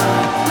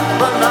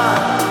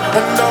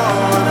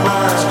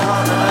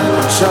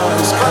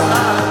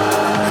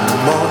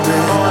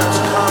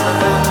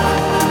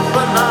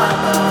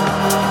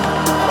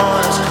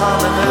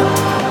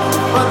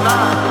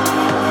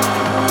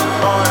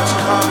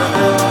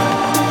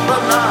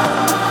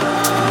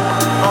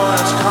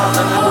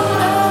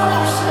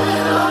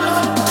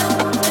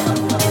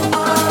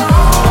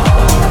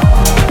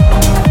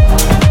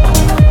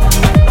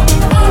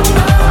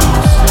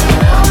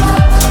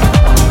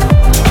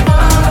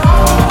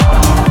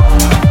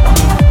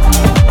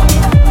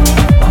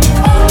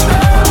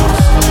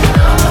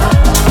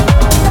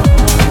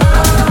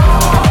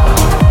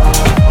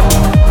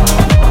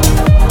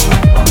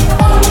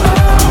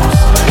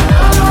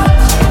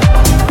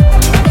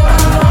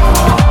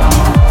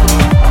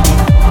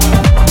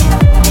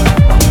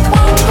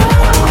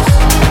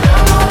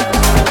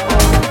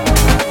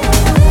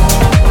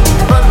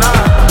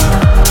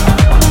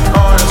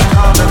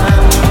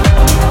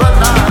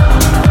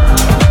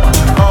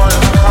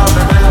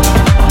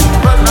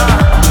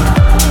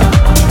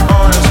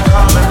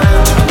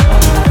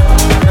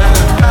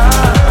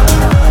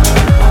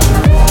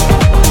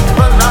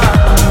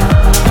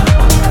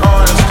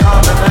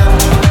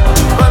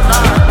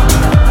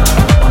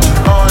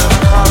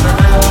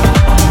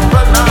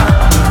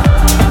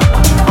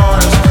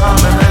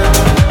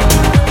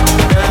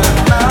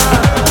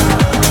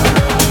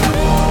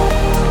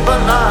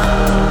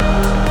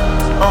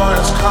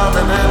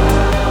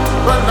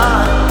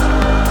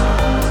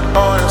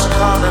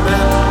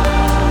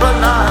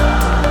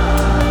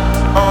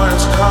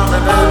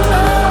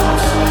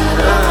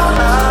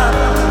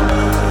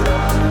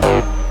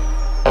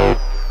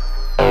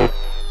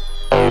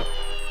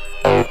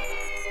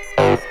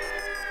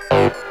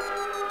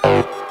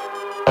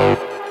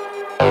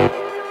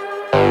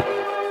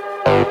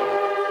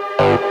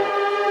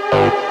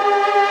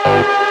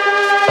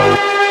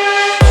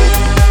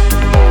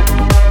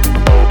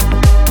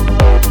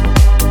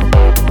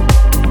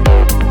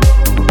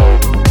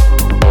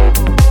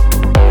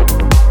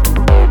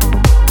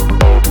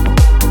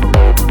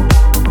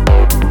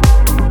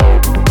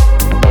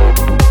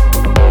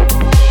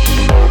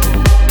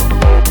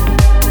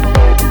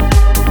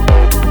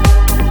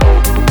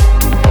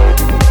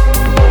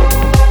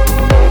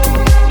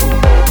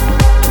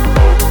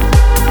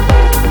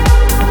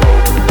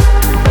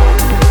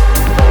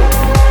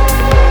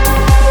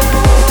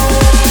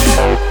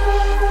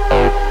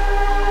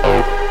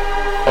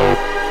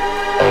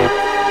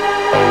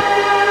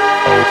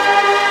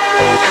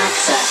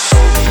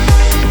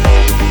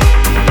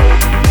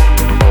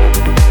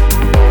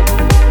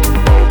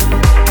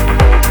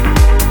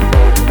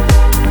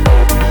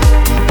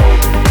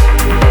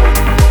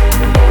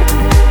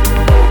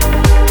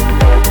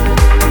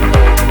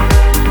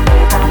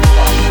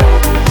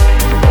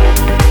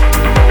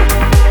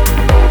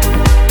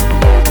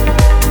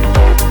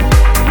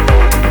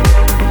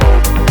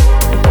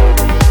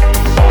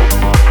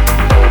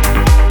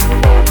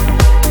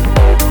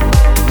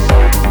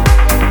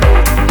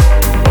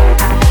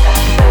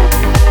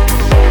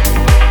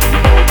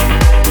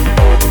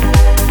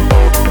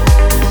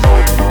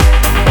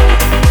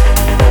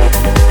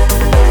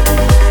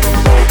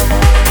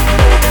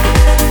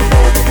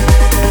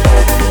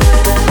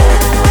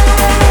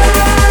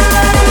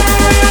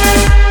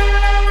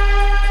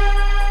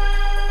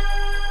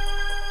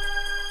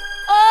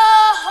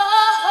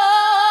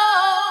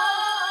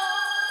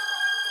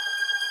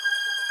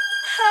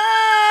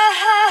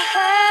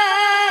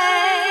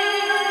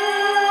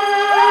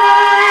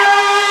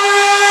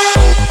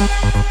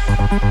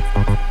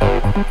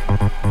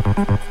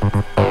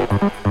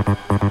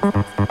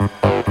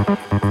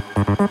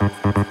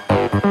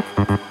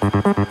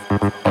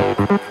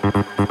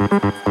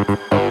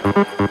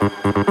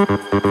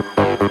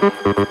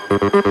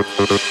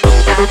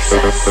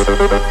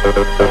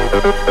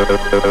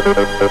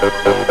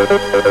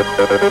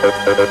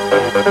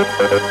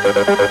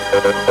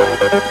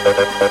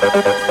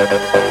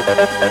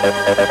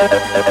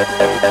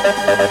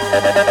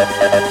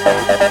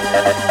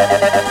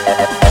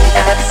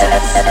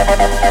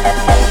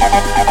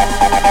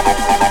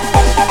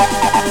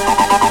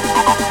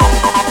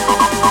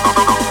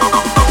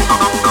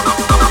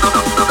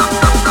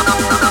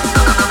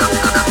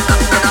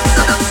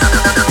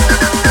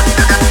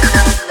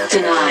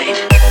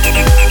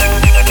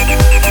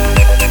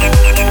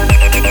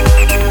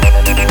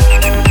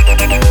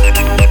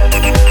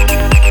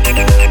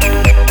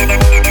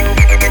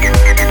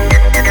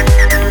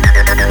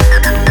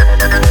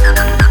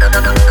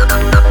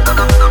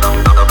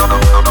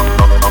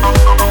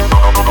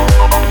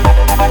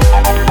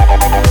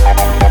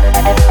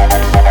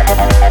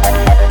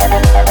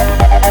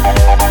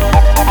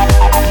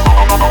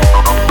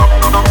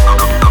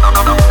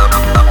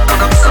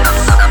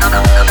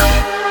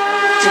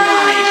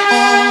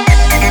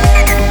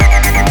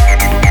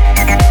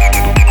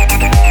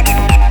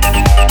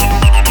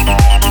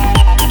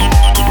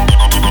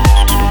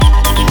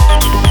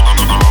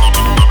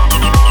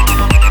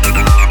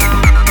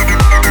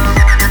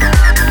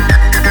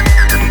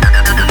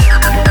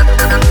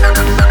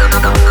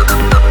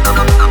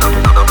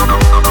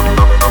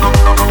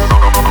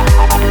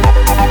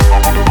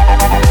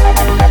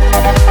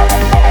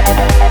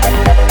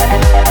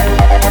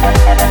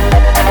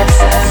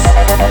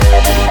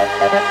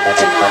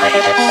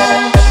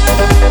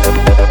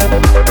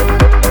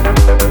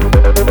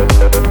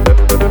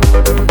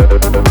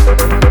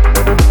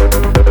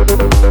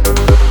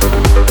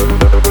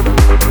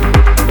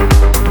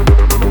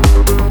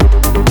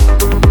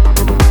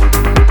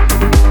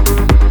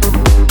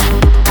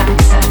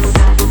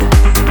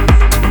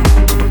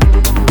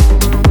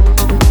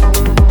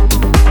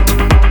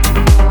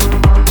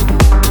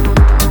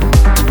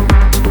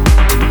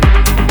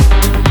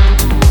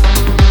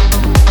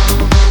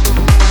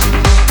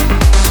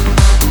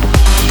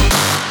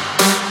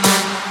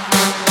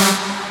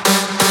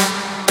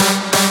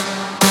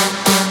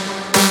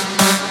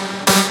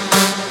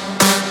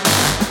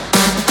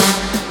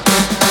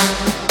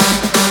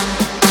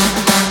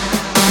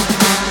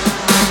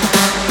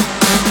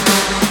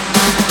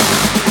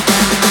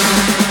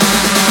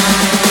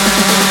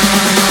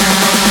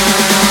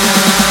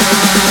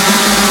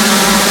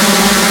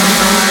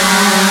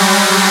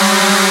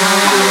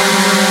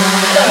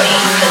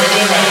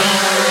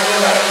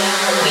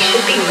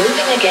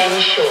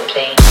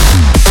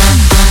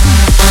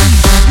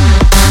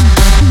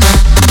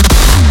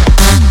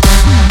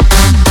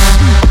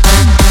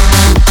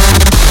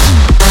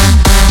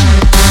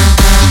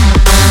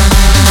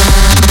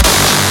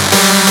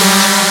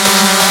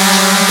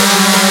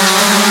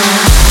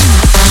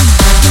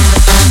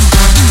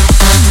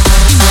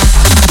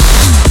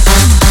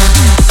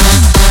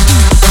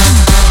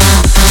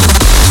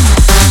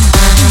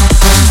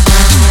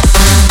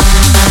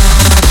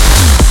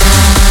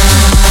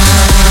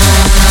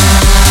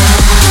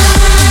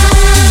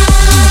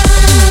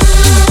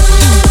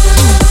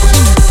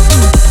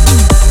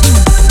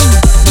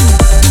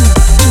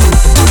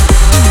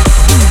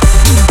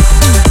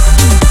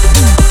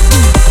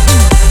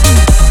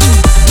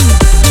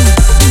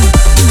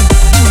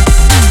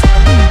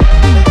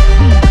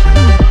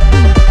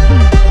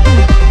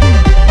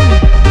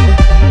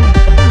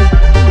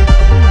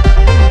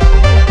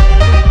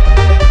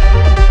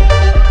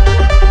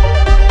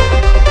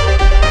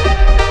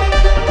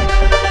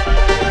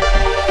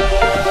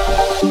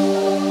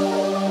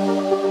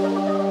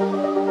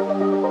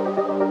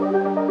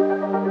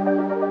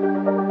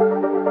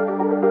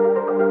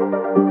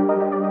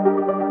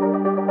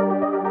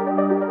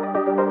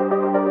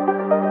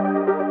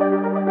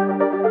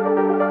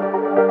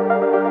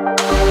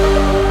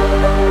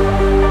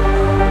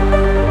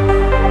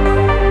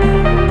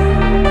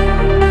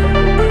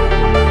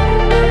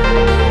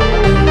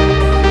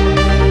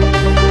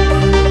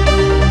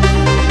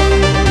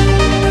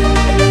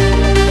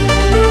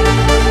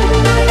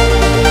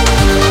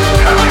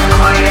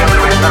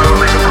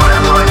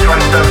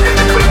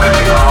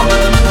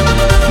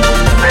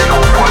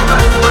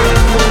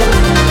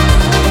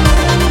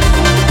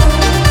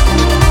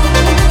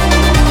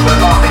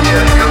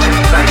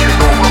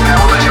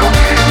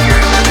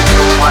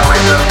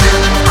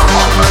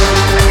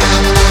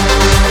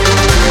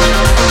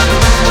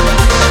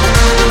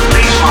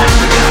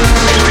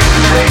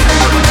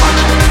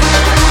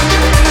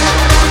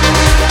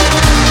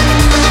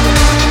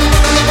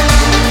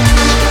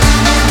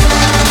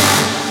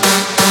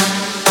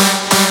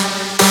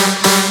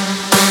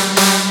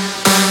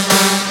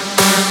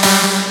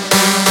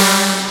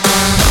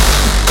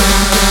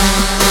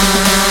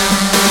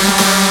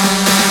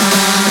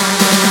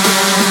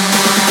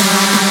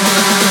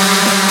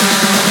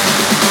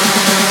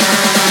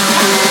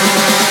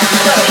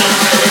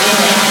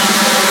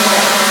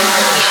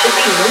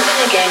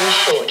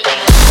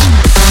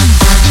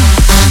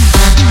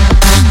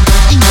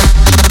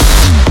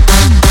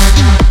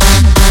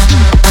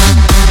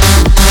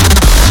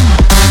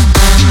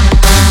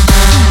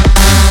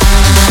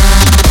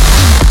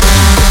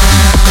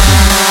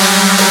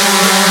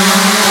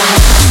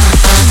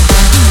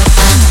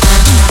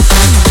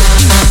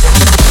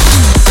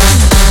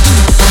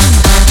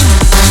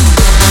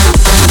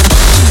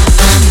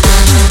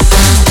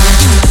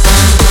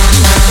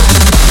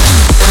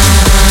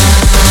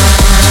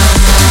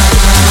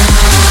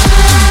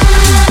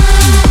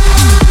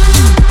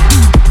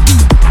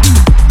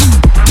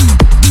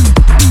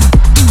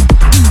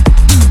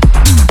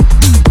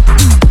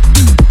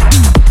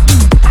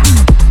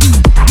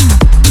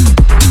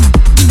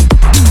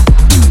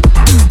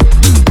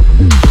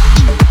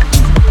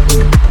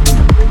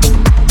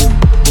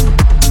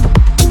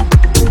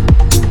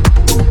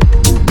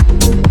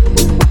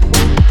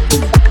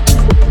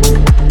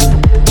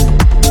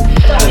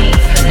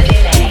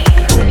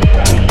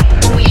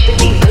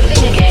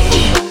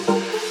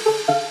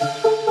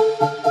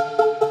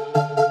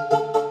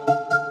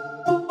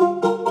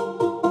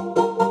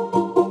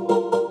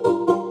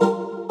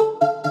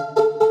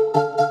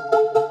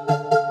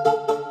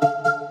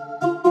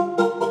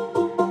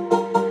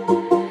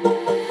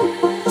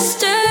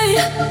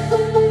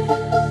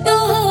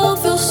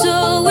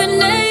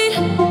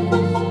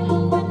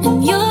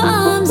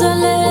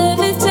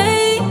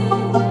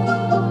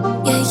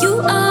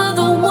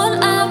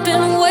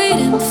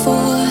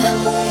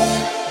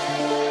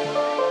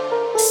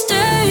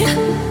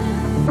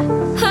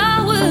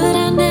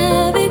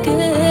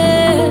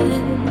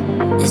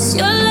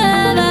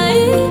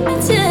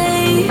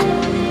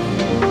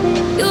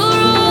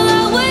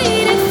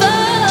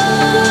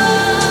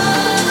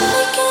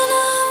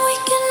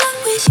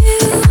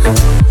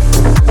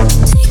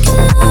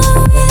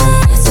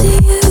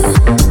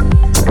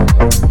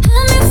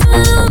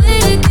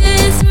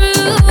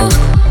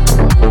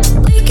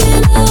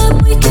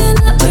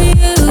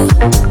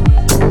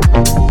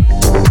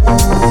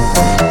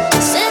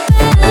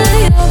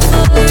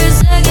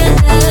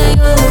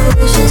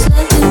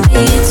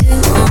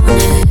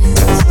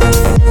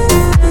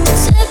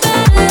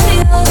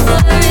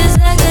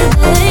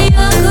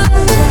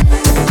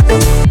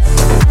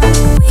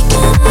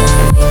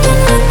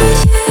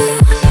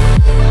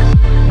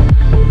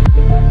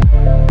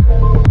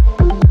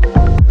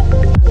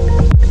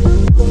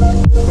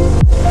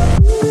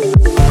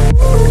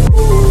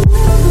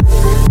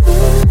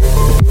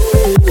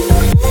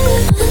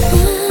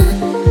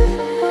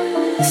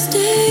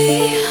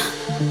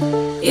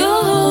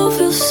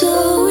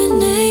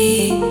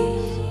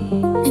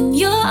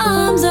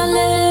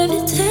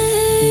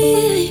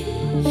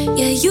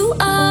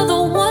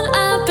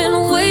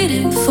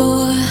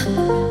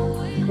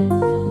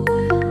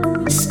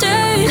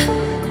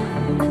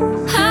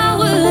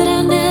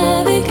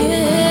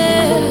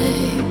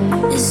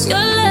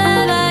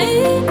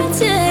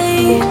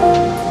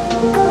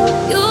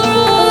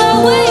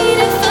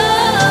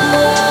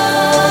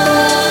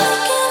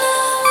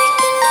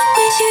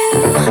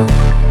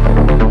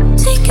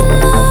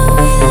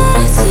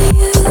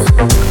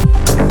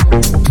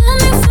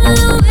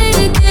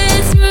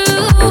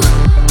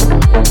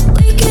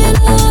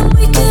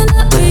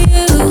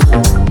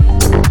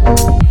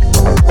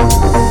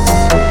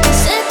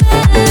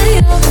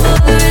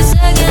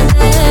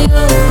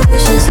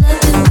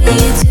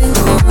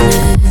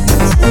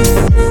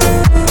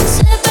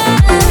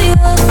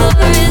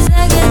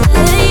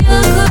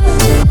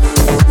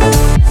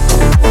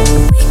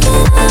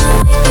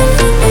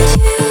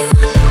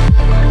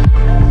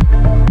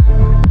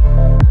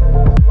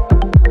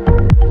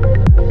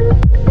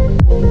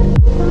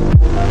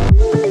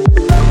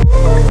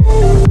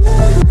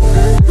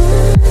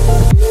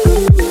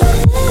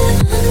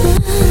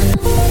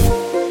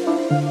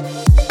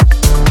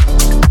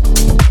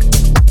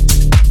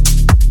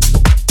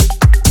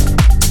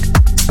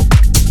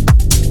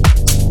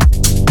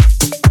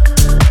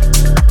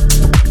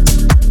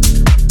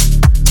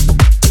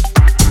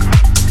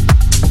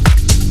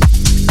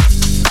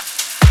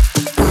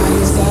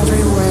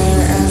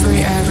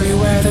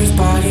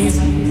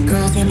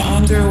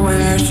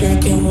underwear,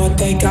 shaking what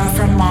they got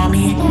from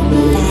mommy.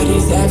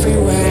 Bodies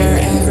everywhere,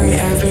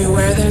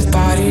 everywhere there's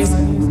bodies.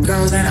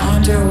 Girls in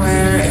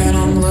underwear, and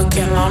I'm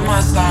looking on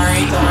my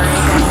sorry.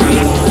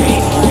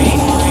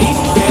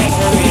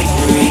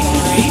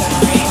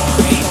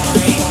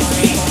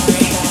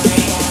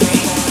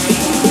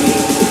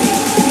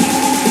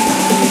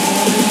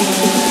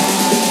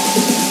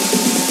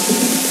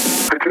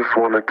 I just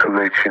wanted to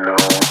let you know.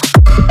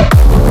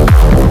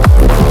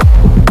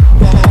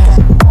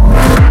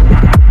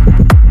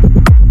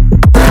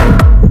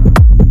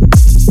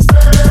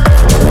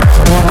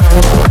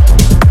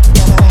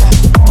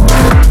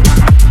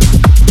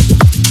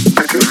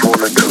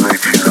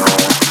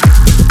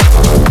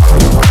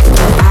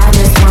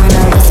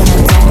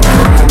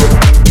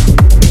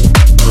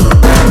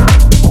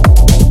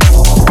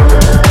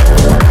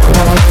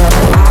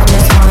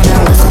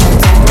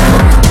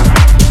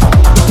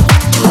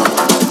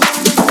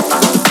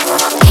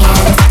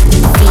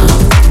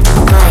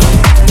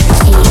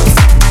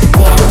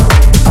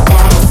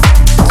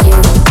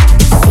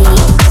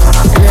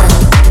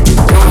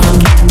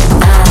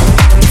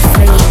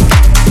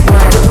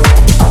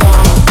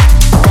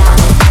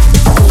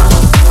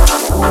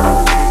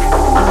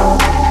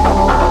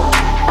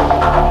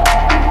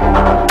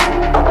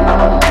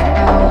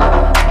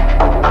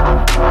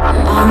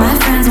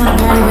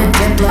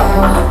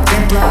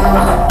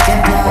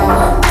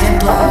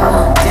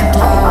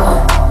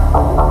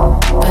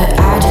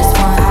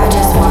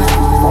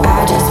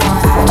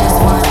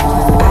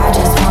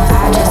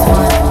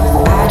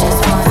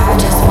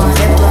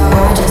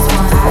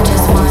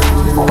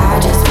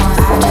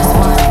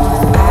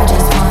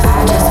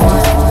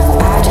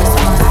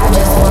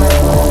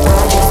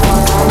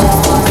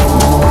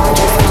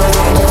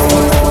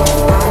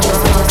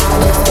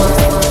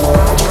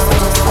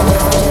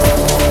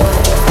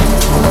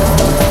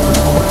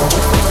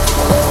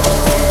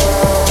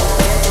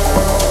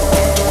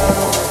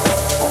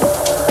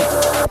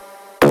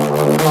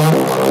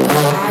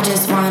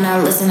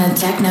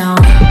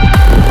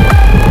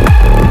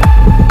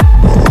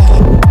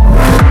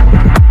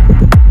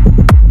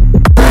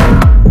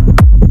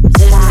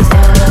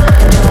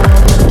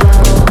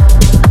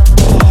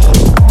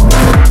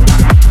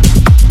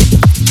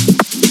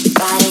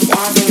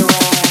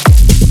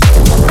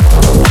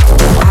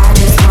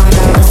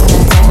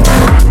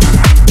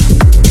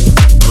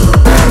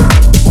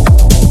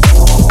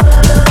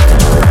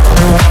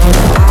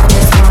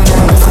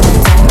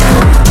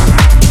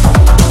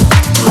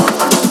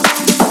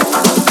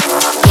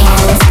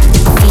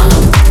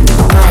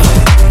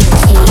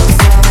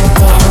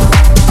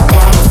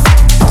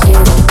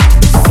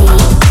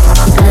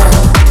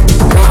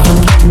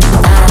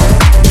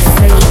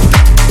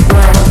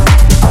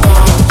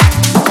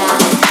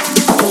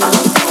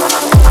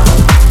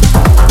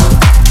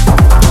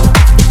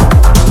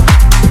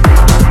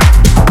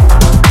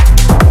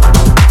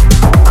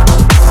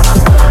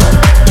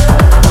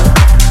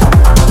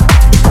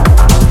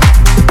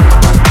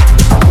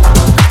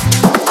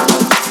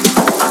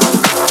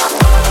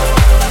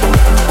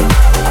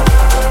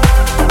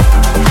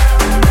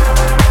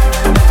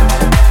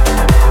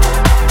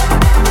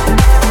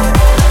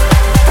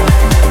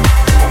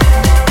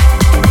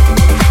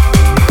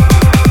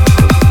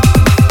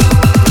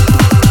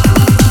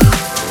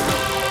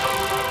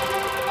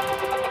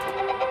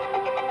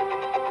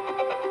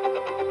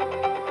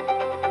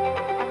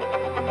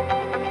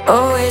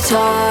 Oh, it's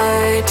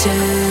hard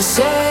to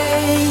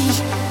say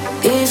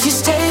if you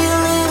stay a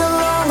little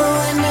longer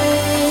with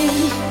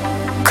me,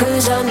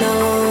 'cause I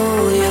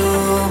know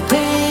you'll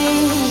be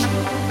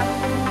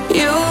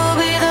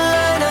the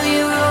light of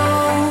your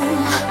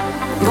own.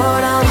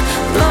 But I'm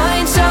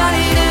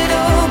blindsided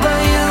all by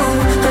you,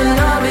 and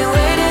I'll be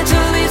waiting to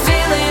be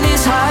feeling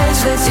these highs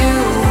with you.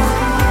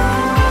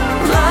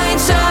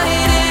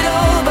 Blindsided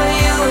all by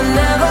you, and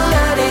never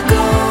let it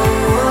go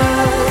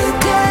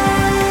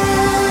again.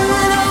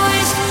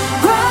 Always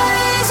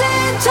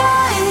rising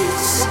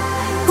tides,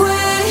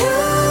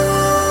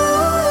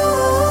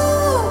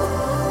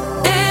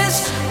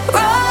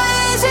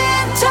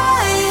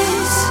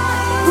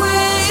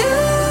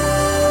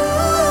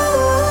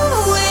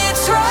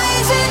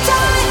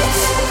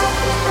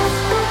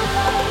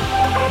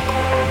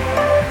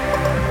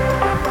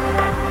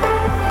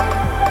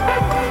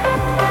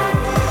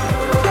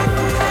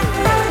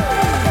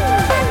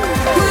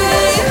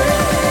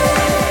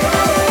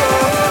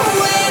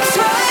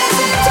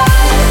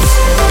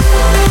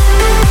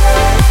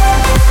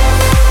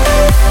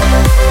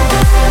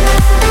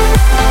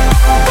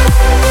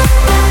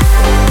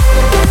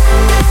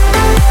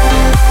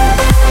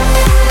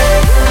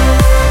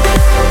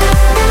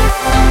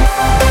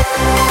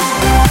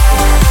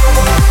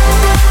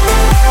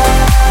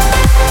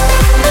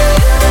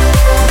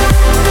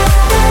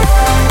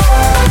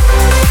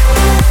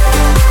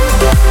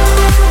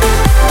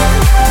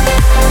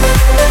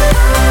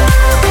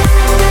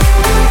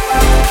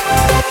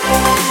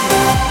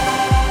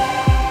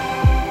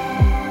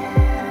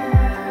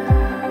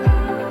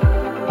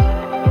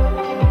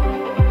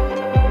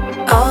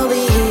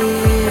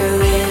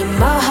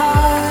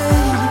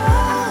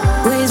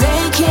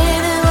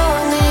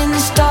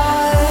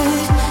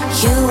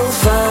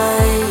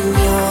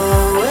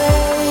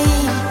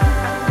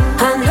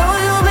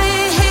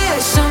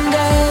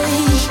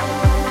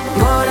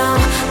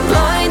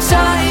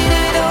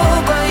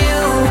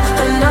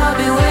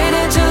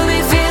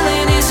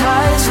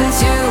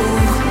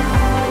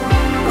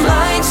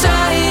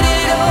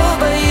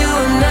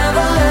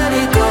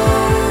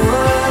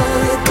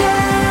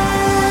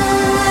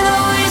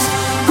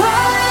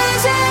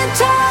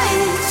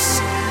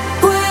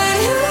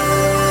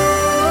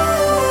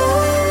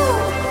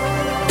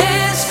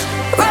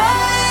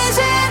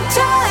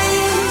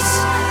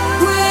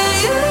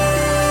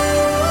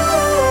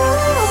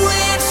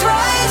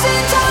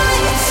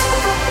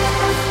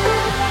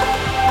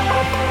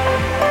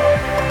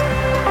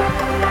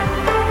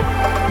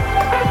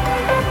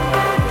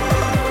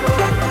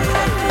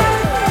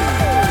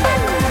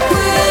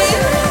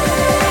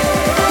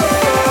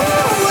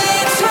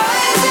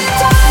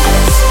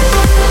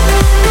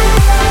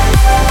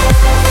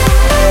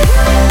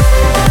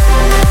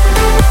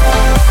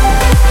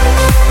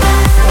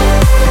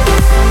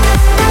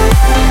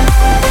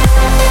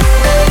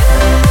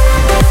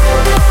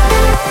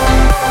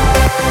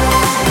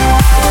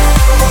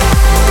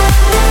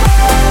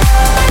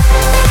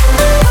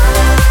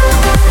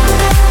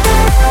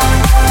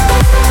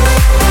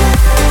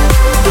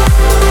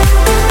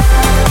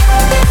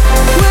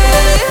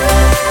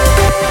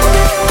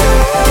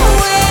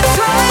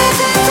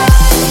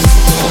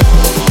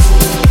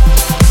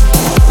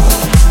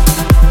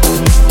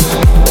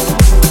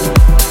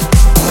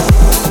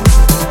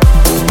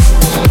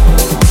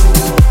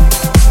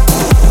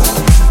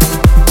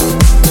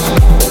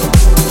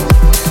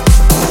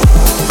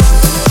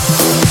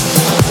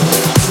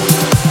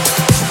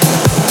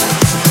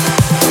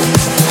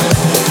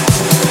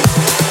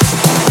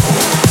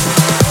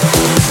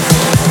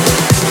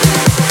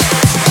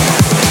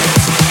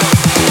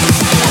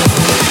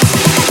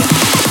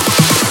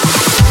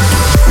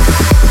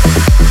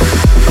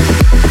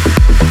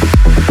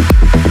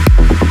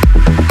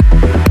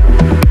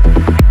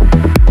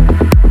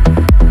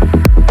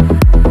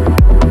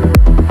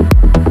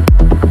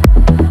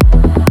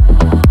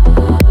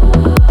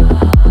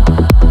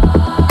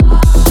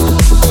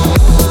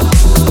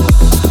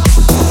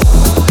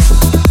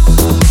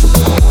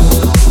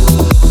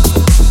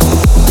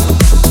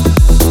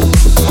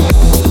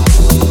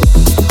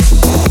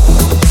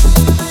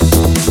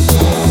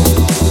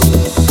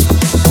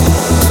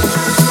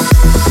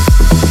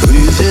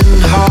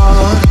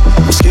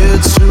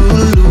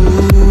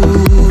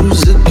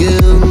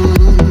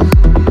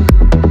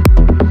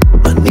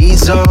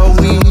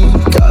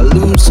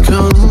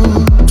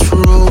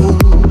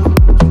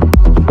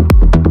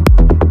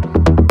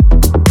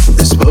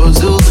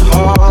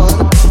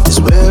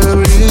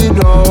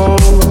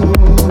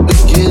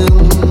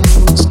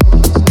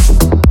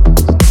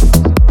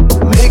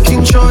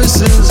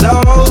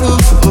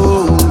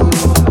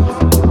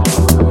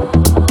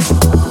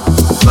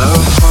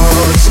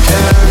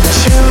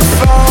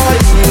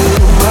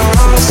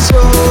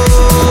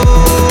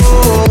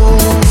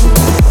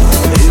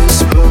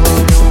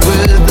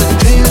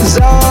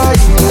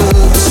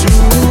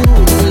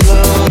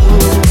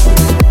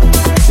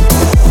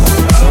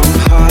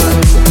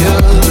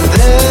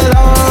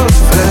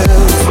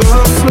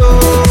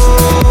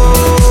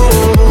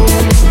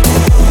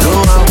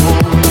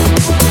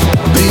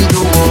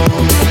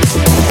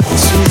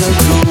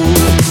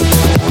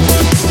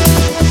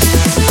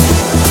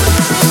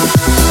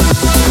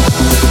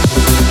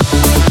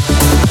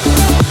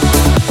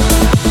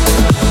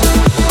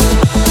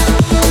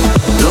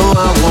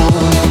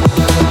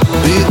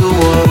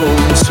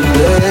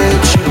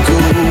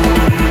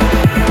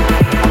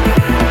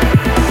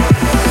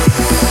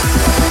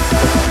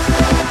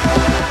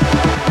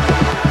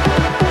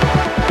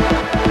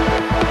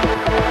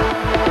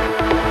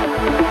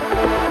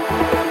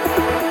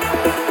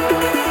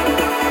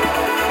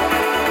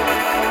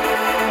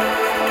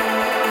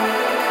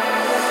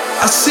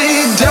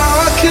 see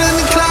dark and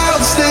the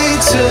clouds they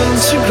turn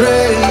to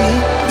grey.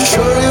 I'm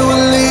sure it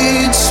will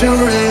lead to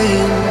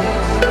rain.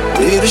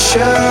 Need a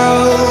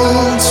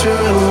shelter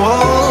and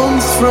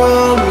warmth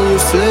from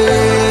your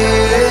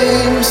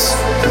flames.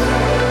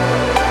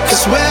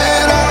 'Cause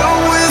when I'm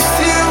with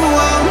you,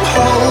 I'm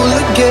whole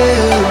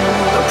again.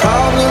 My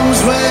problems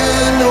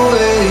went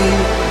away.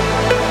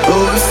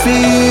 Oh, it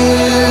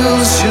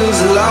feels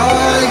just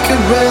like a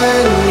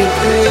brand new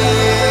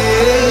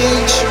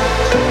page.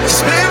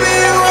 'Cause baby,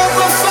 you are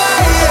my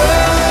fire.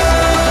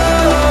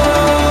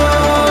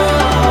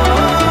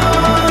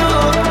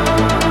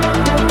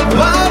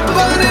 My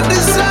burning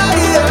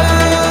desire.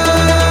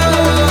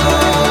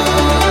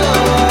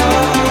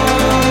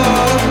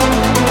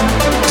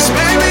 'Cause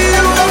baby,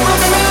 you are my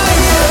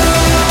fire.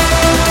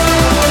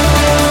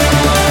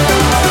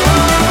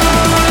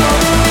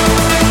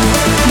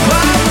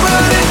 My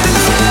burning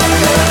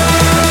desire.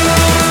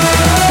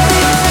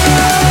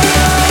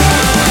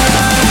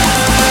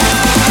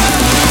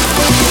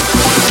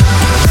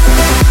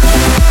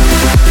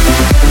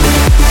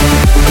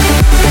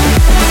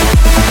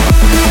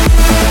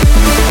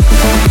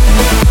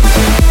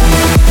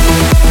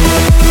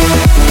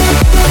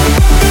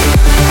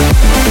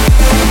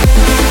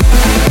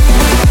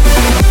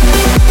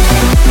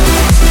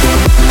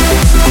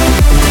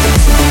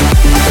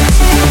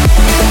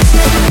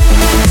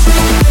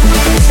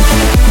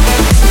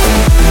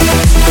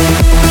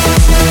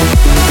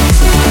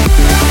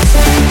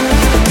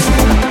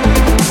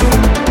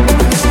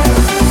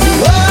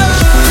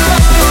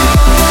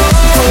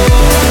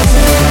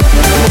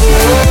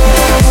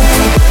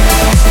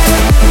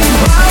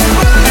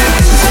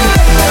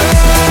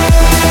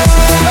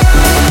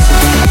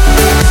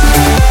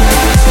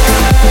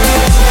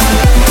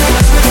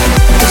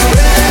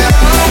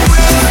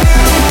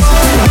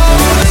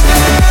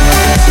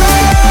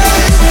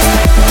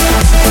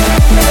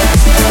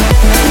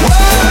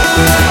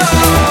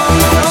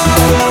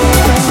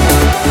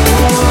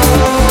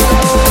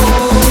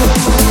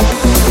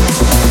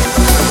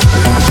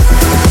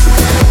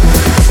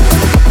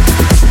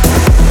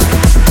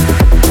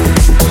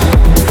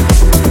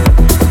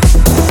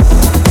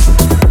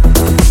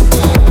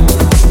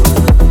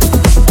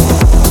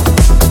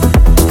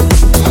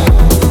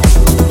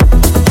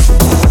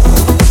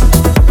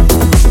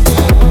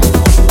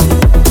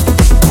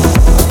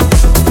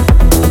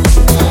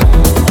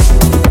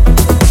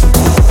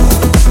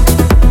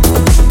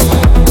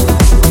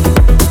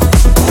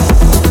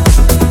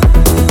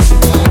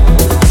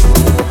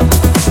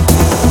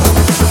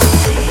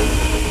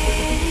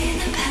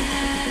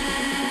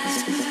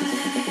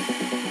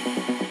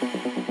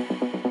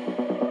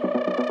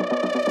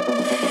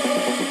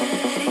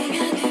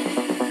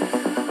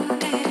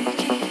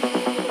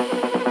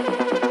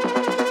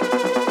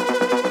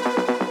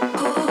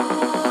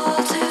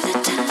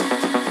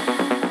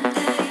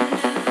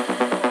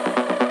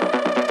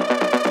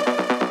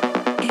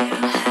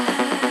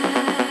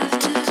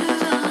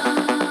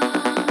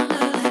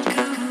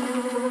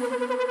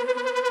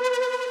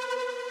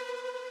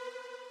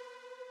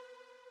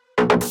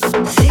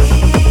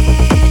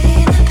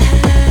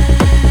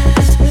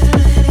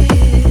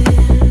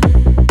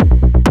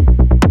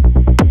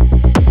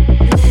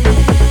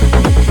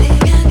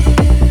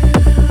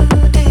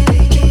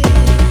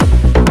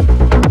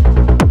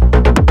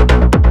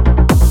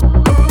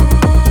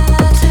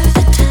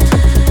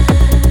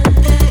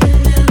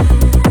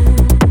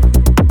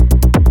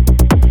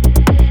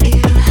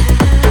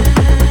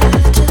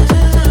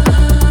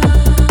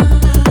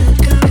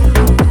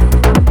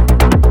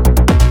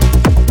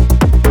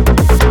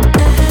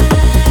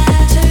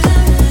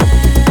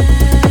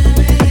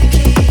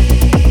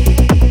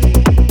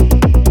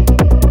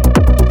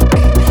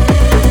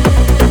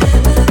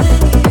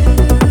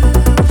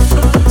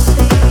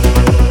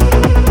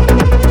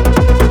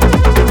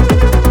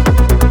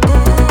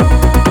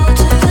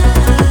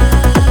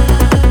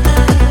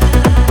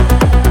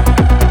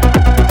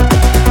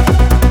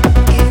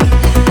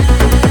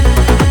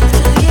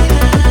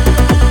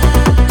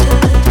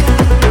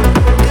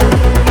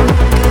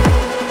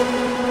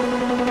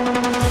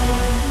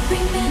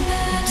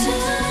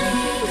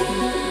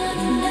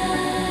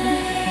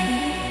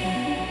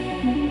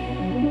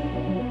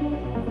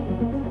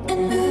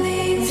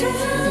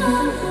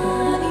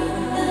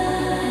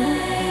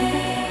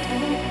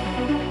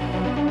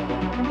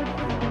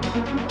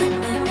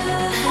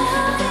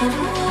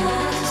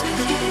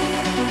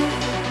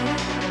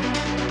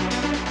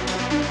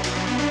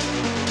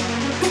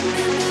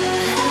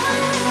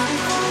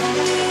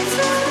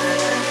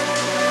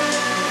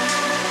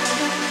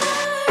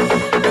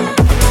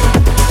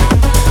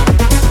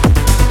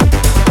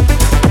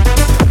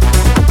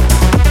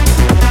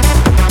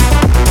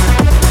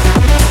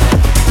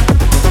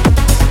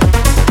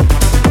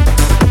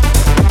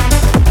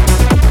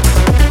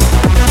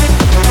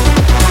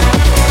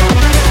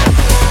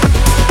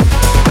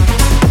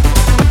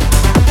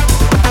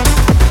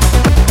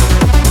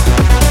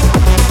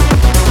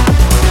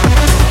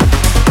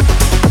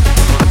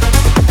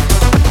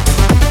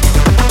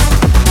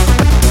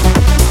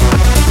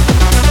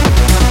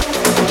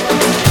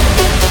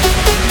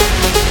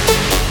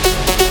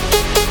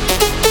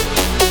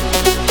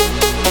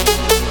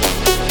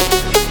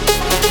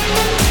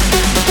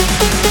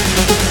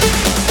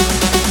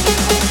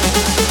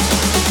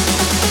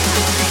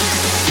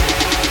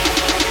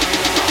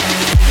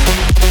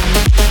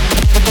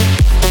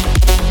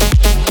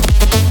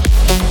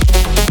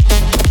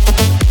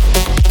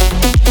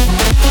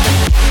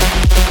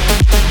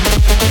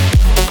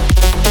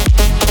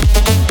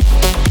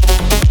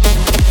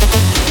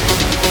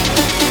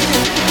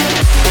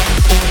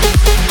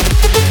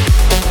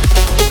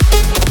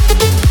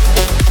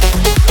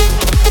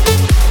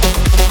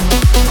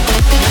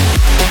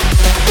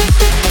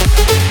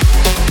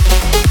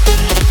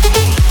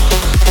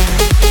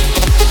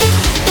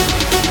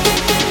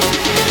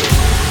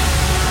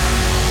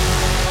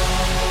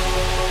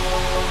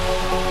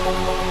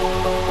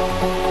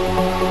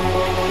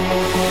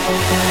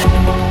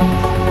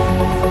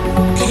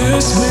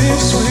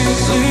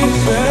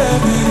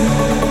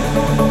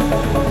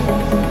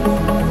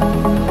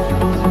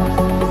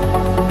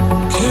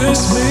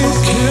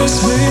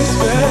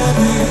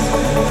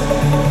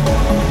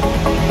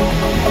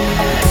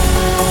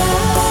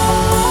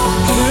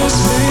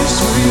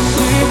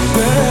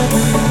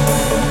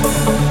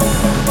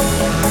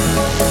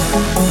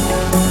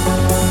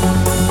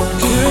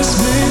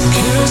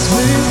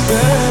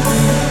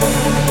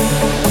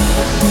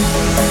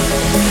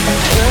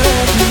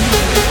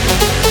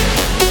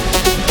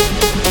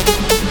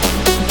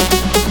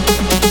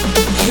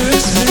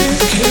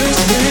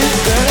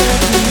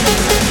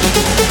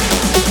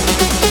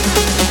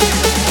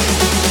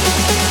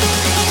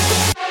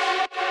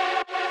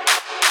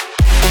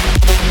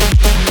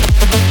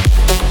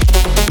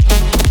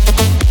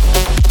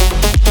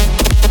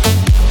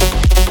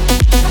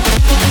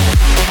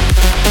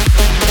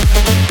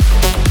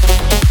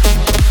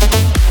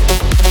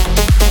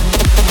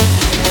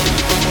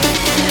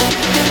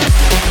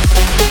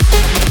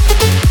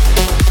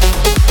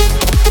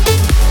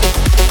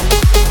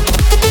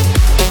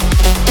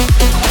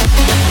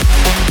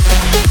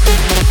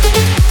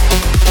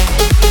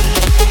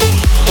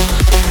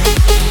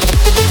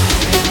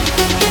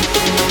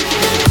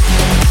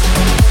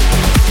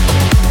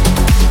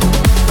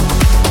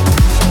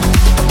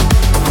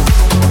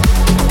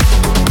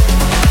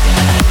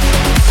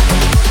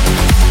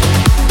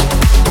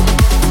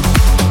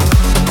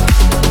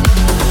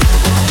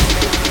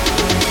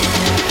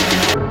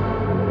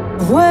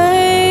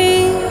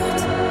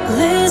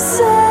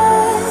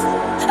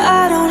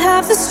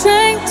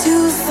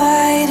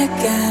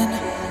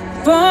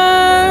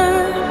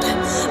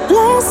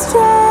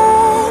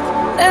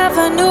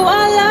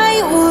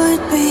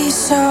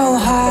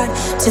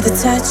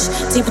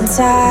 Deep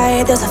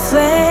inside, there's a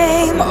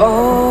flame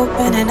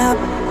opening up,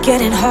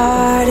 getting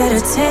harder to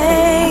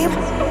tame.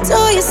 Do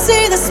you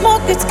see the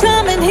smoke? It's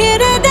coming here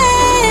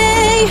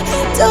today.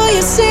 Do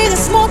you see the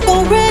smoke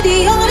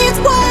already on its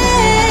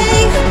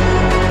way?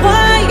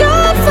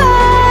 Wildfires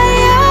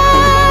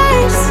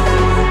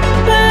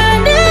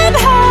burning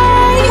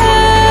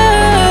higher,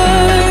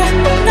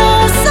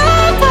 no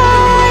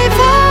survivors.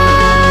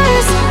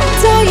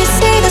 Do you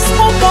see the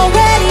smoke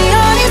already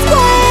on its way?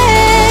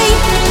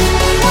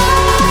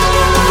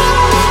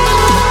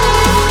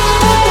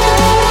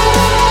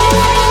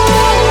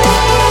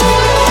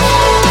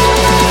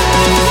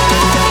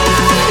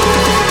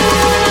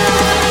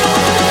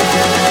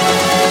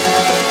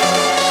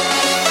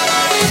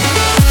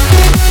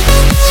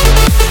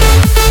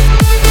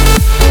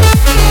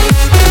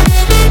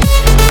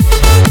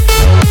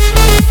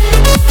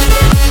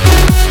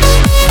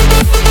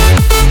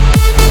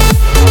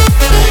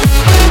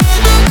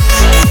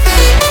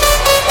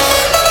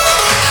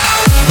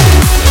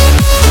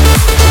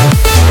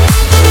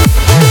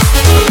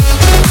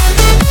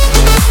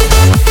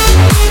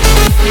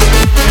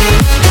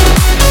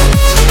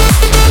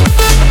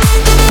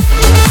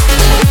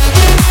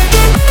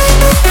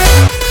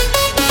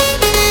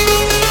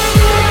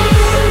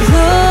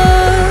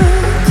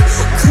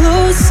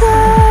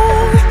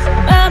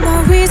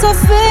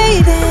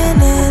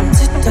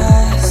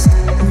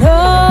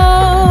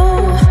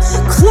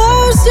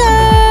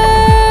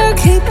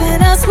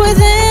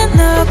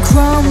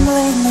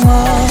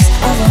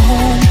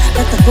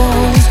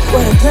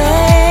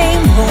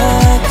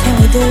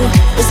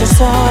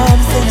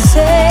 Something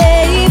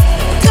safe.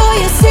 Do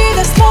you see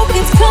the smoke?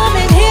 It's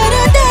coming here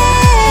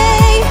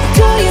today.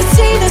 Do you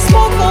see the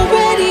smoke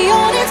already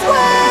on its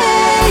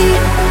way?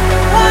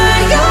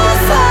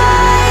 Wildfires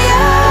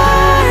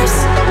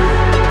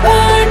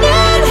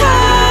burning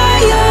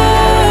higher,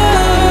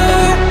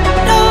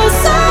 no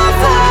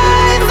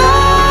survivors.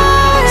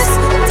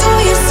 Do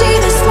you see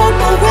the smoke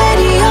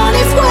already on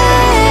its way?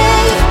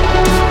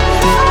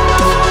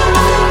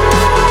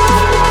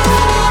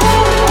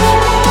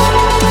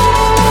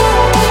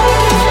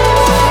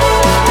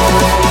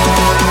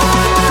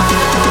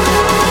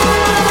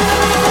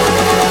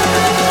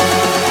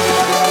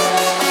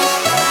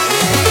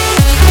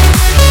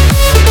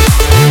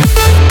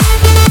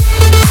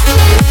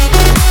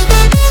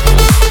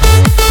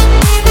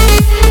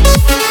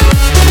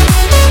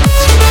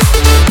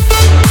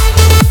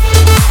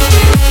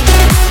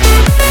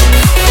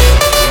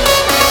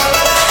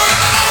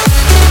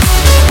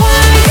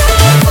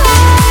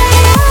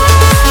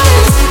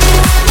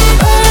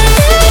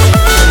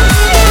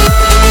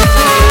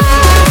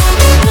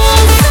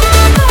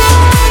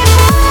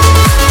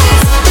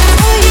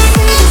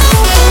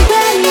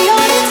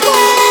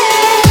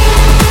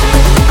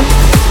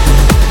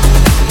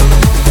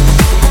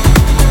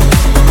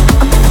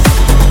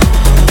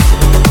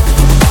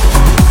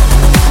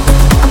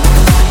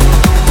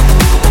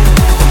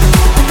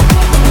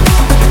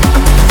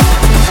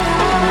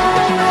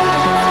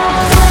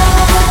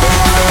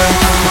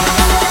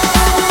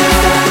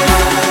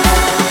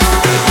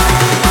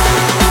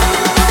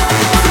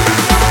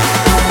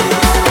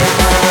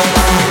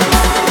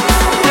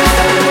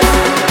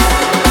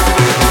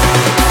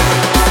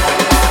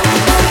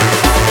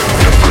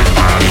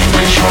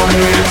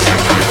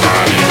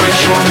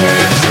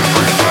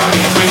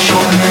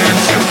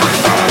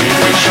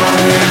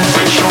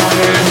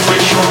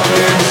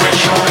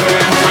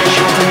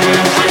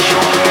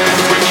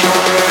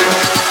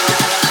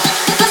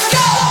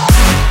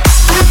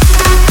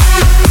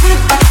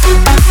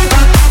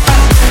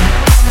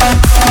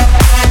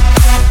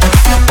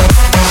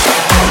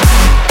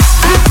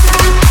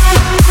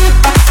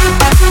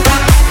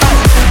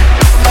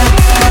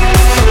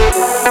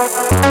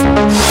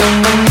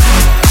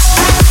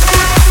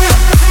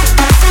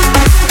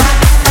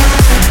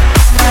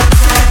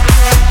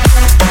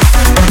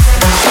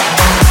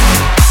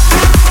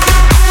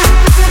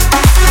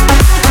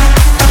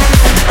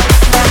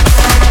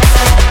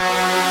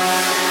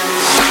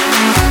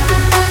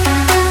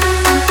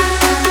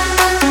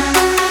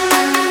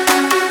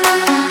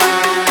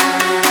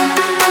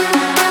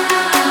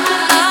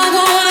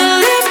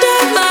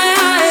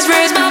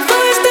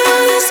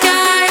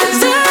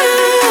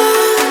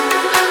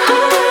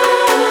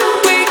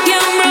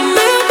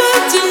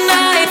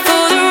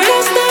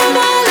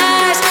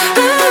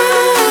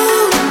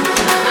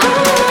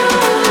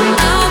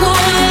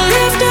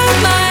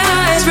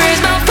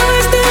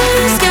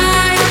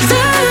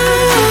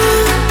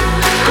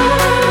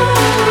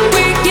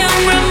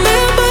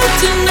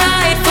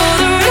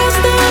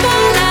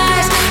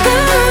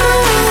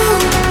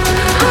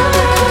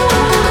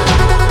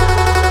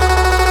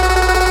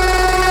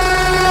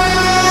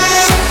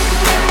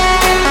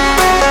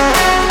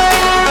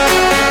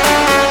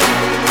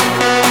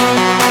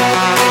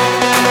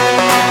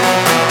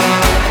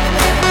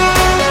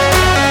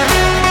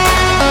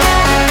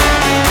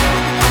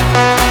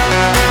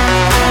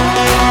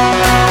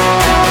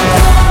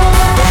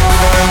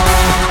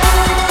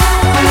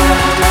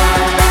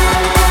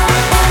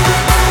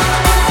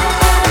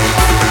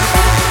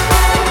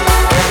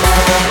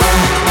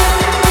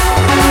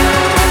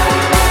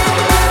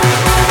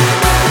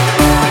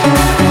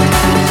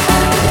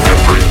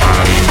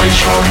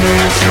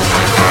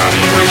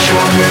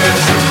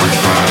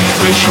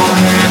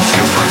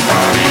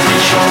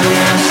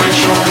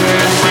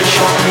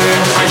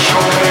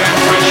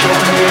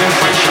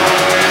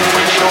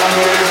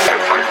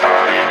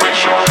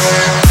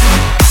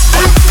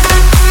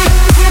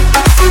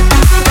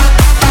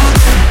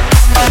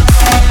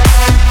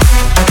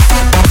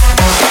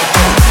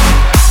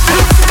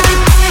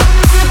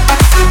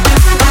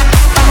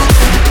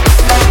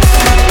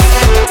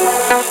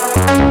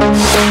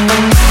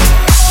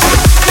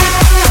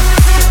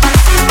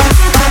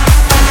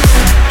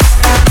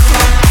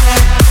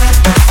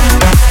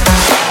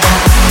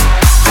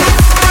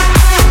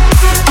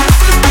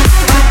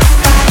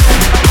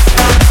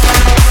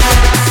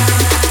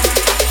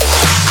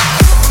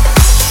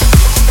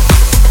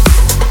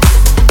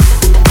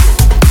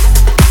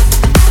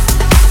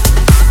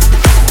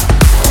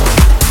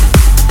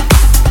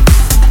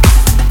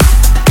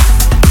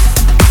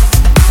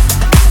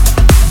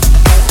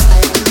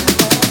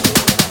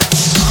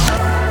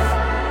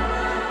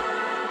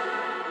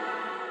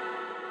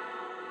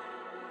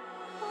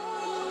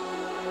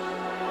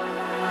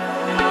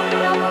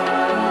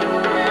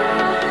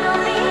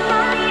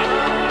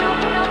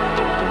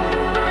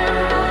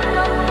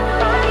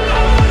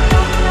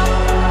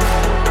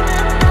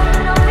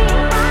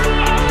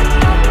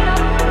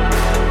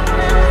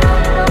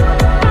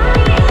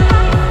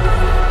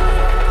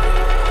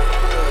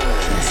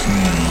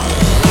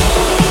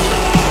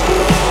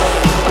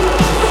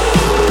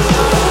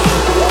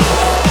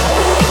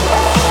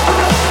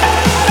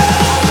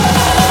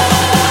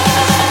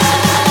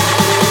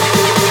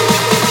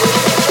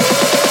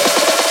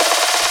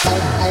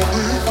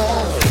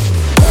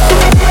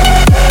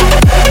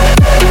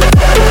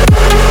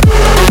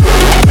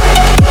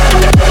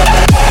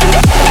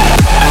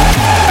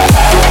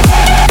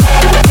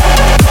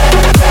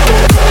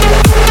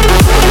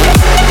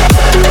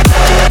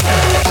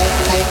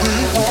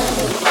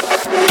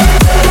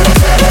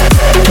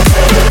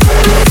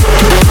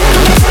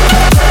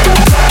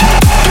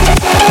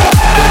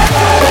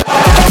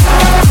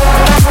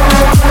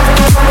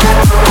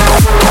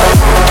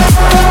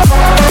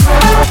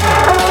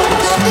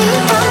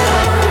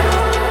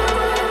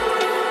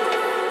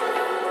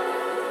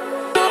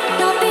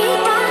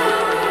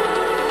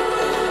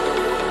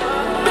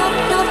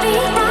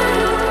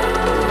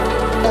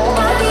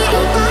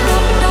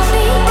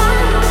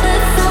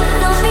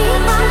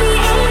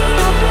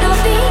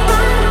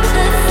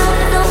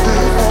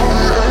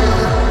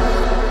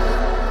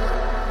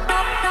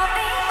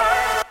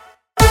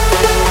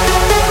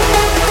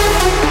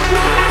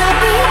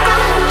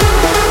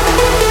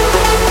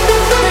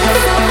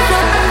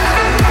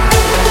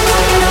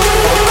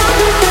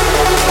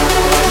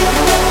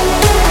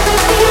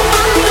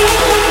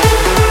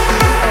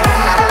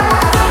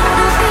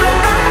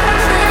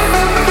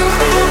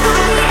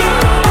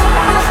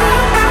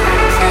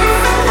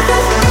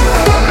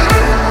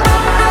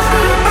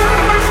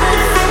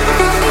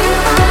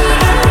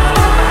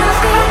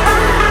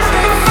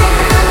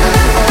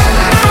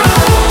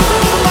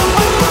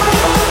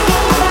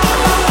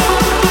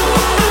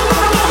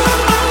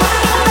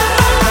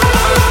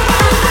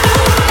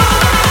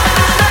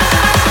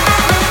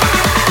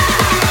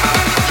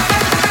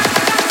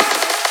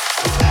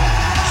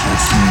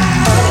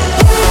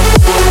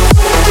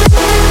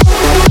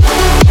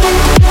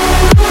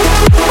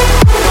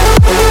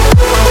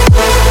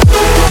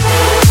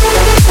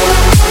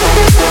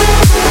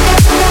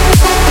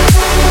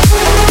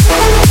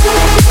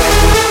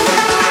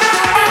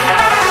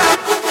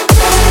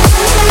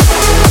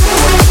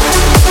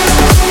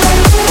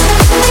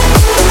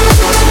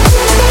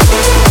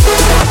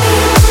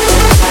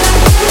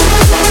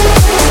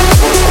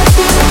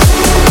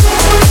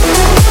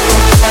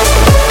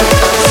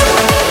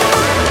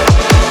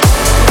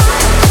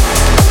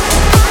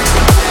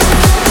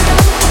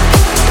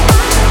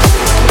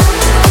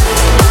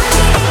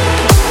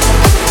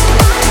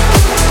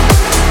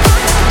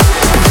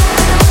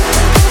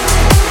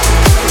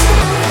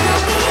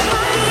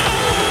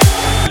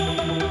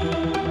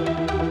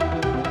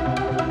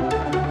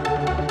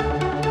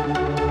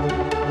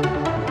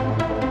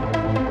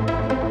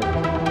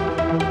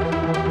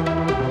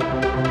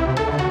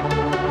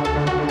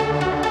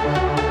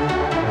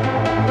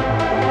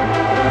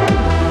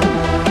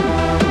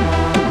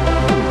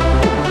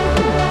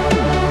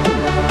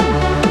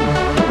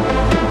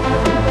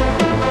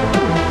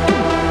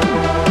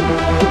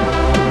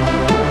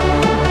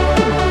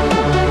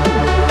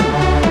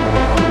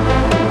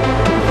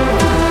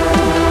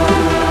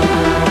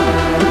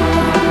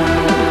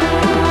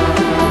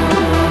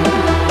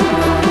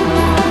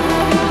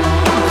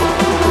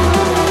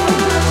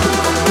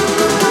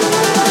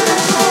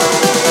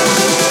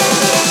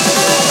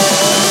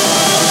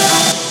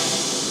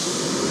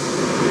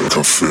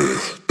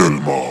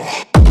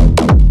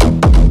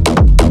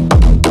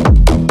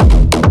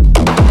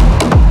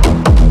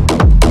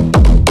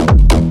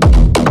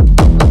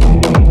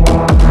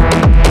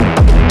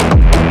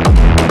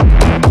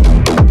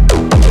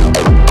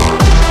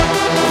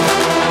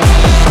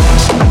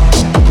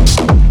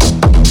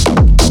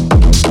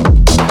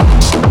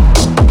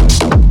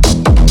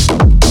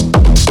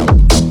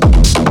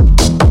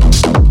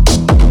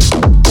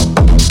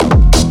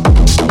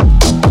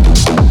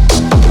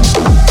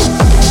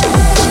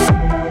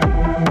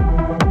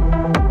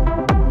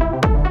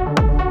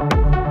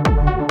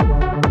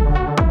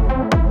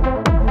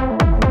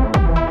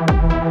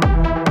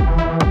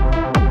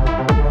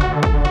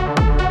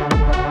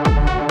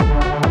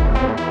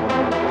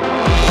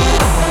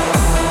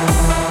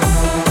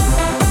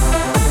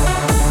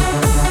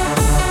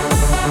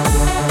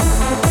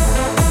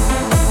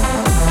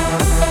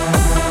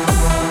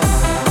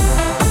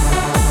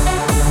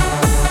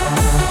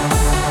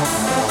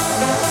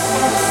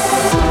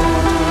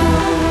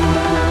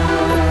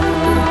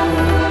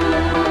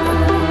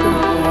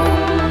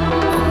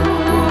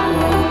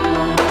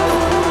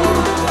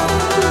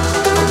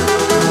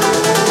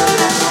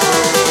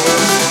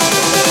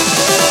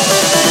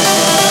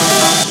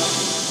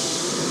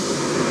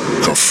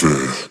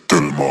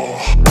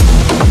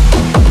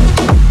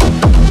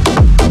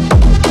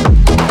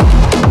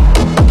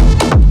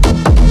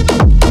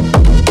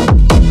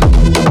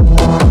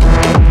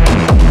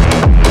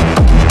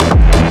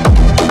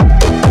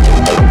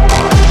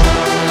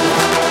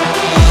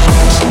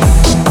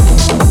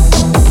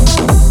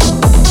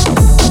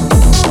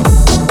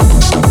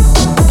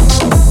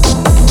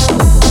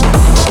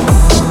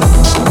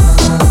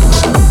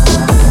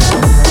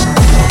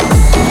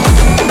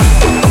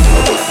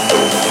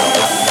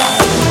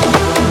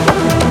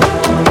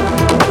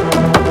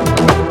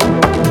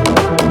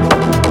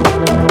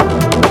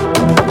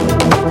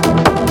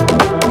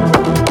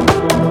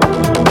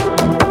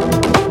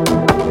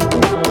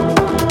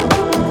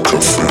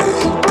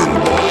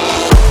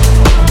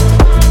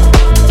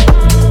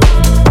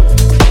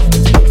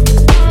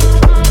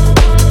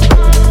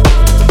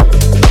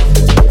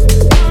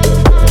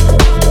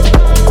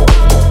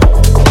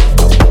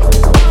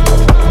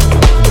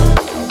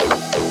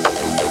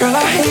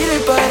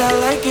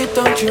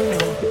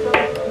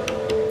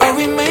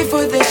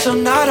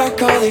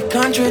 it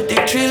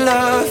contradictory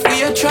love.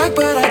 We attract,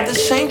 but at the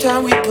same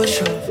time we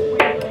push off.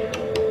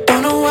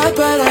 Don't know why,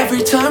 but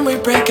every time we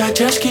break, I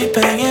just keep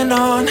hanging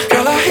on.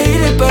 Girl, I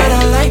hate it, but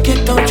I like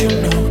it, don't you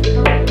know?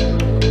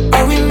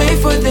 Are we made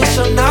for this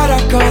or not? I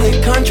call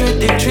it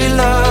contradictory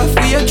love.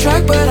 We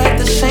attract, but at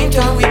the same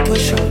time we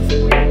push off.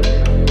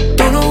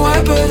 Don't know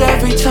why, but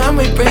every time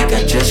we break,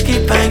 I just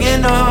keep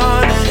hanging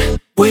on. And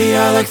we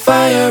are like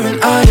fire and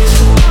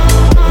ice,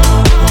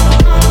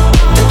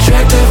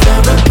 attractive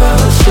and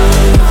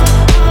repulsive.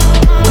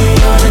 We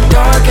are the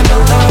dark and the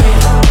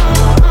light,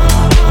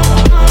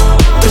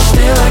 but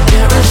still I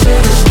can't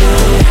resist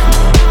it.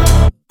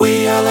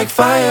 We are like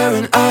fire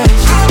and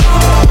ice.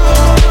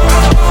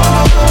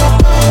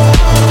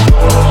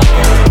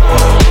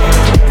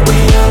 We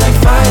are like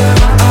fire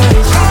and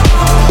ice.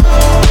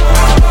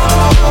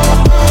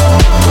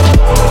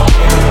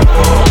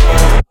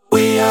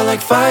 We are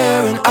like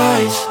fire and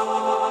ice.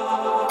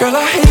 Girl,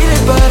 I hate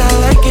it, but I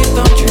like it,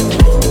 don't you know?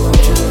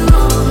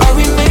 Are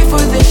we made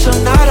for this or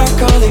not? I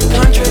call it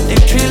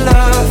contradictory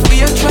love.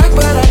 We attract,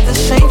 but at the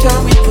same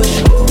time we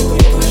push up.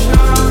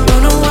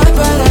 Don't know why,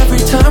 but every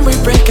time we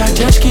break, I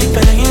just keep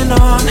hanging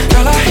on.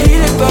 Girl, I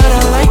hate it, but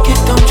I like it,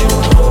 don't you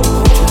know?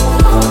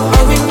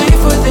 Are we made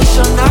for this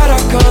or not? I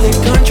call it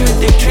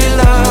contradictory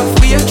love.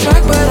 We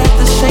attract, but at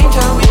the same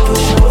time we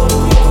push up.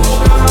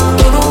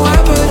 Don't know why,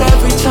 but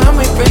every time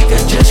we break,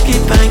 I just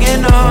keep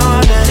hanging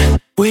on.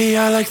 And we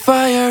are like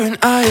fire and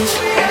ice,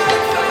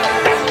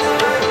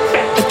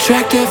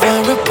 attractive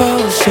and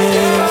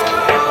repulsive.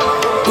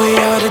 We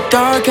are the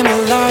dark and the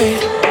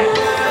light,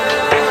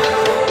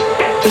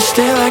 but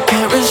still I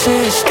can't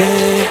resist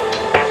it.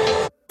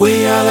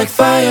 We are like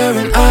fire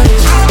and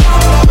ice,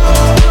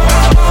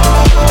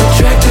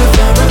 attractive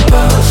and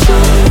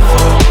repulsive.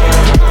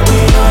 We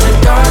are the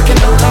dark and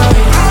the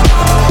light,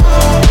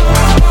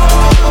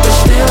 but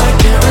still I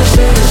can't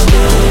resist it.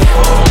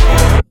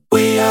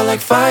 We are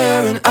like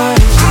fire and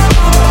ice.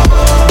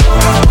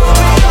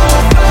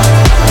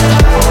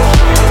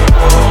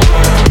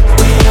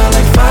 We are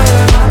like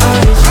fire and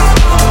ice.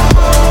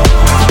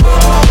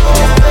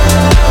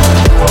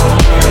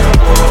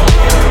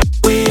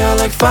 We are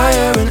like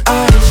fire and ice.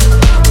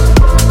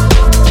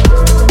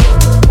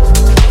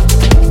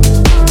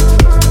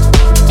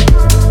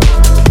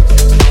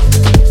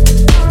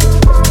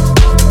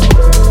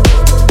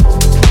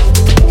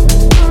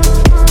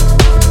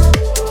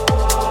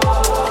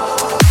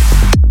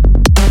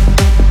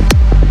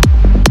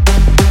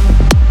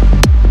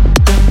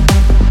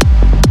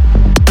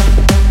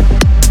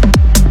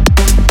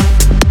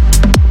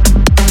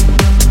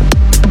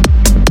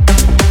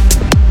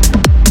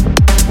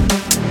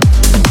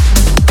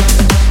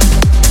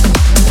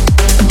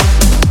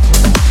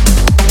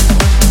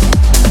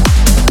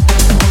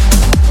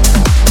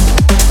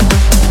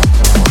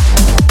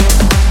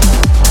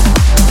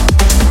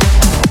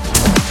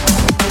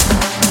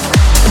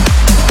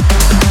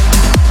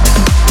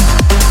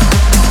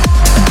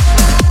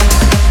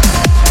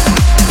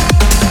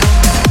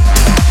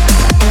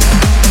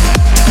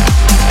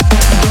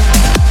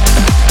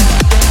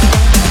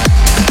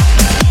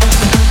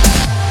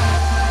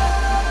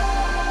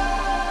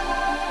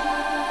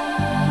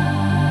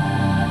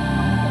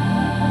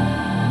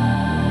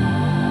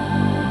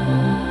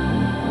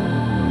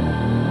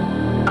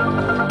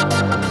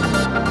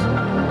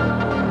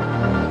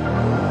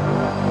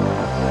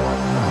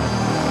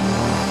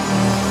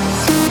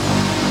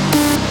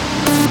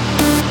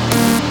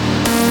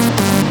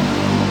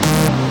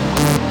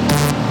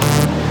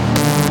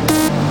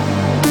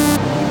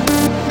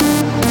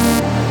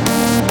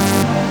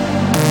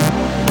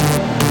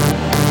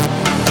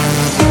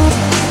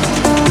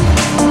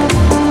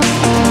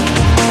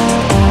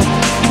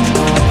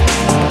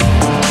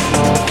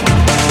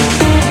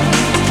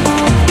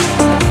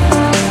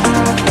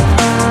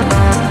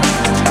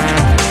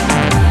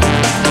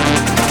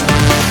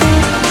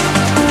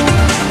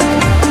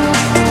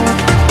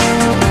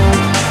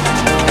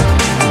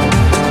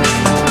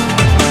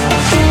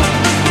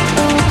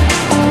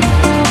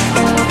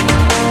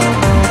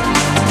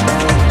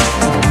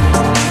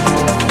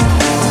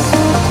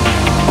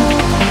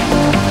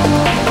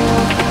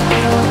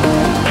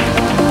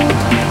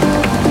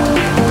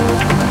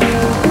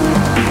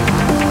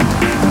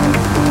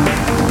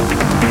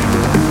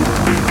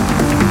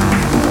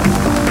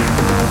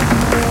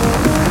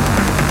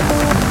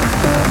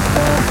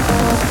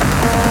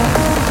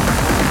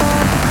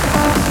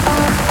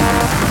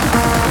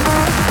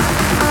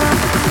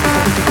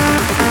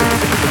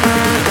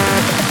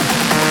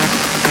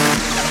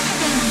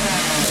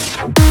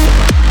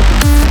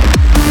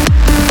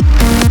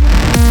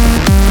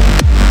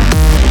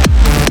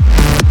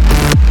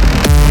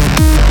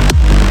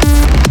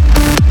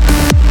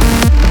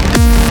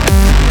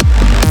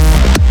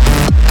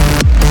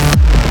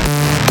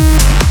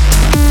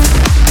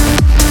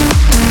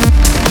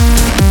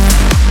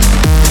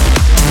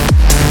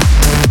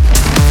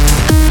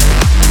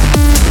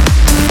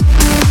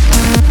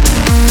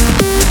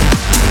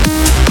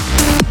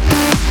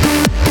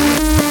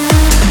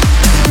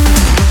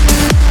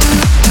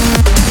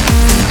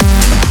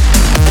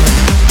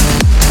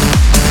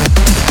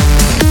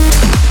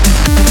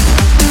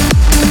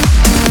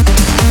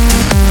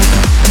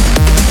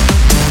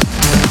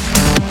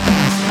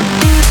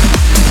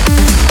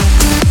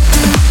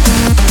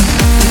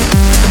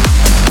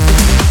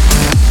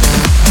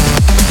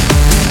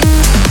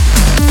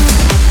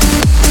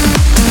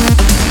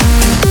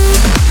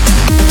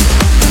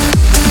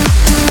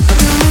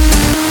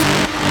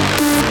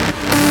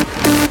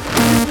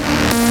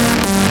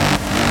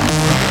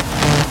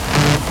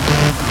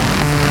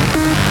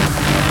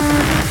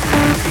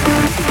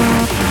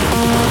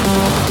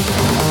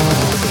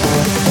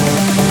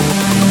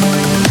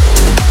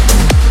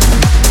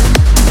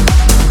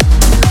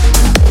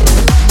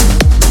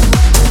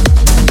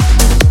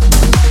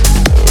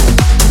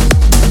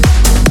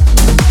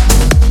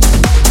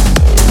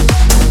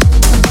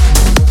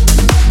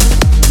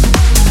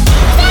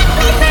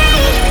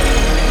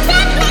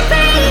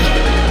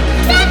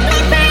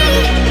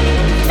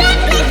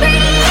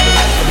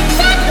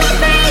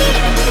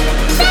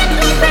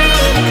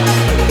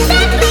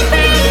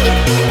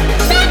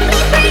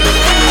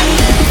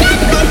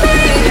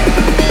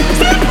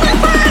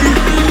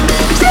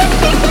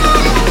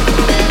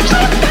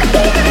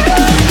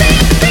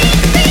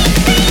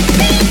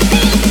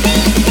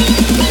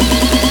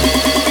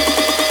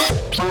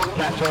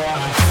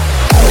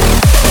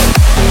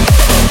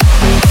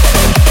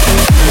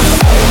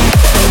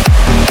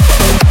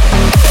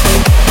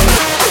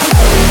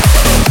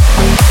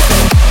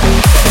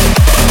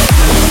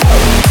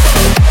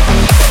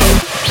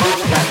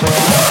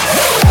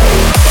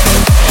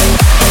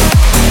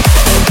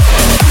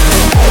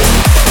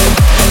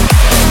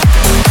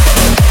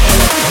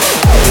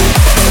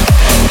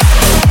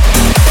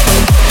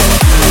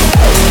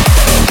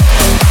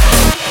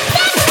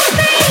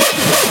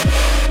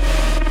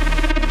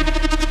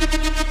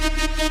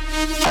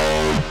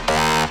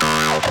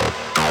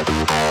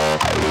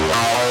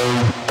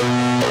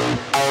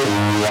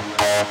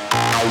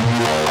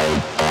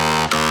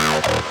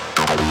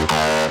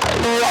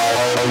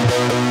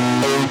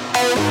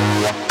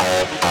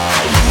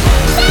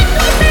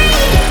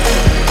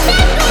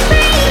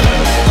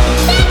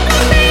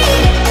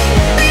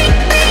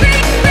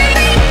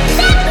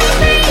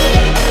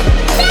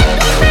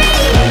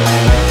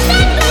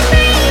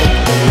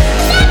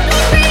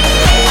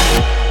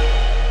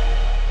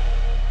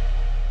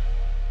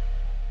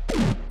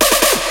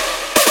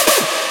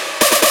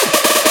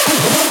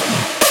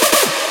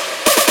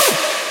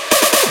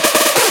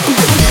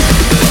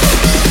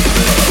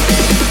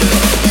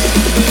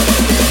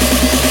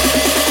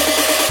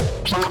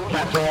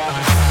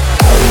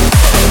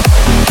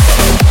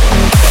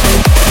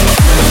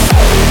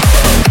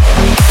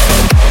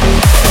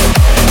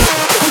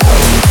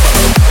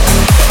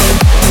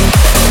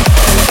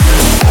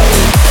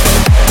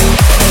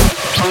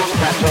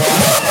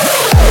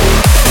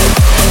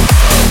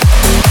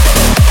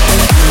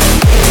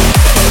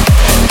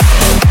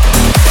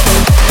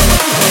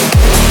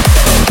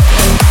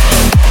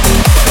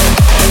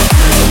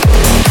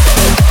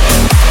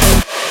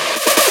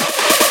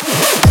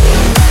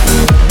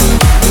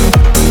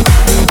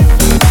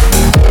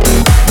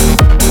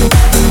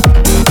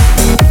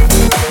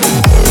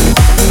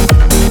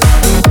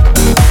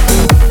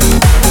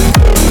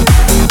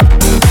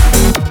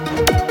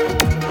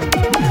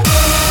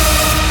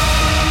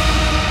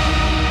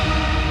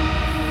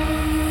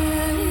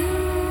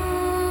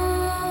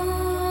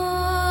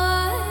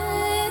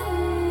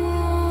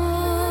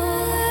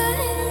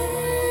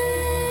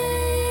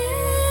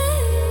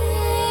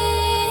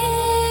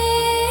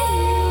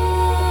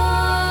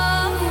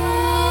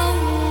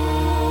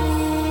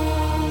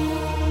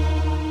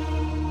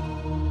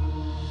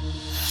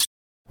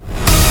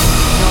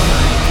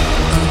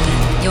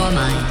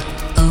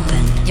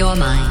 Your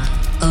mind,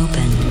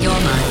 open your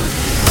mind.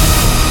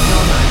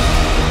 Your mind,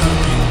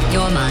 open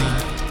your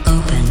mind.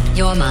 Open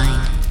your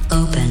mind,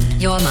 open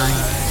your mind.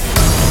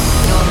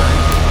 Your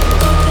mind.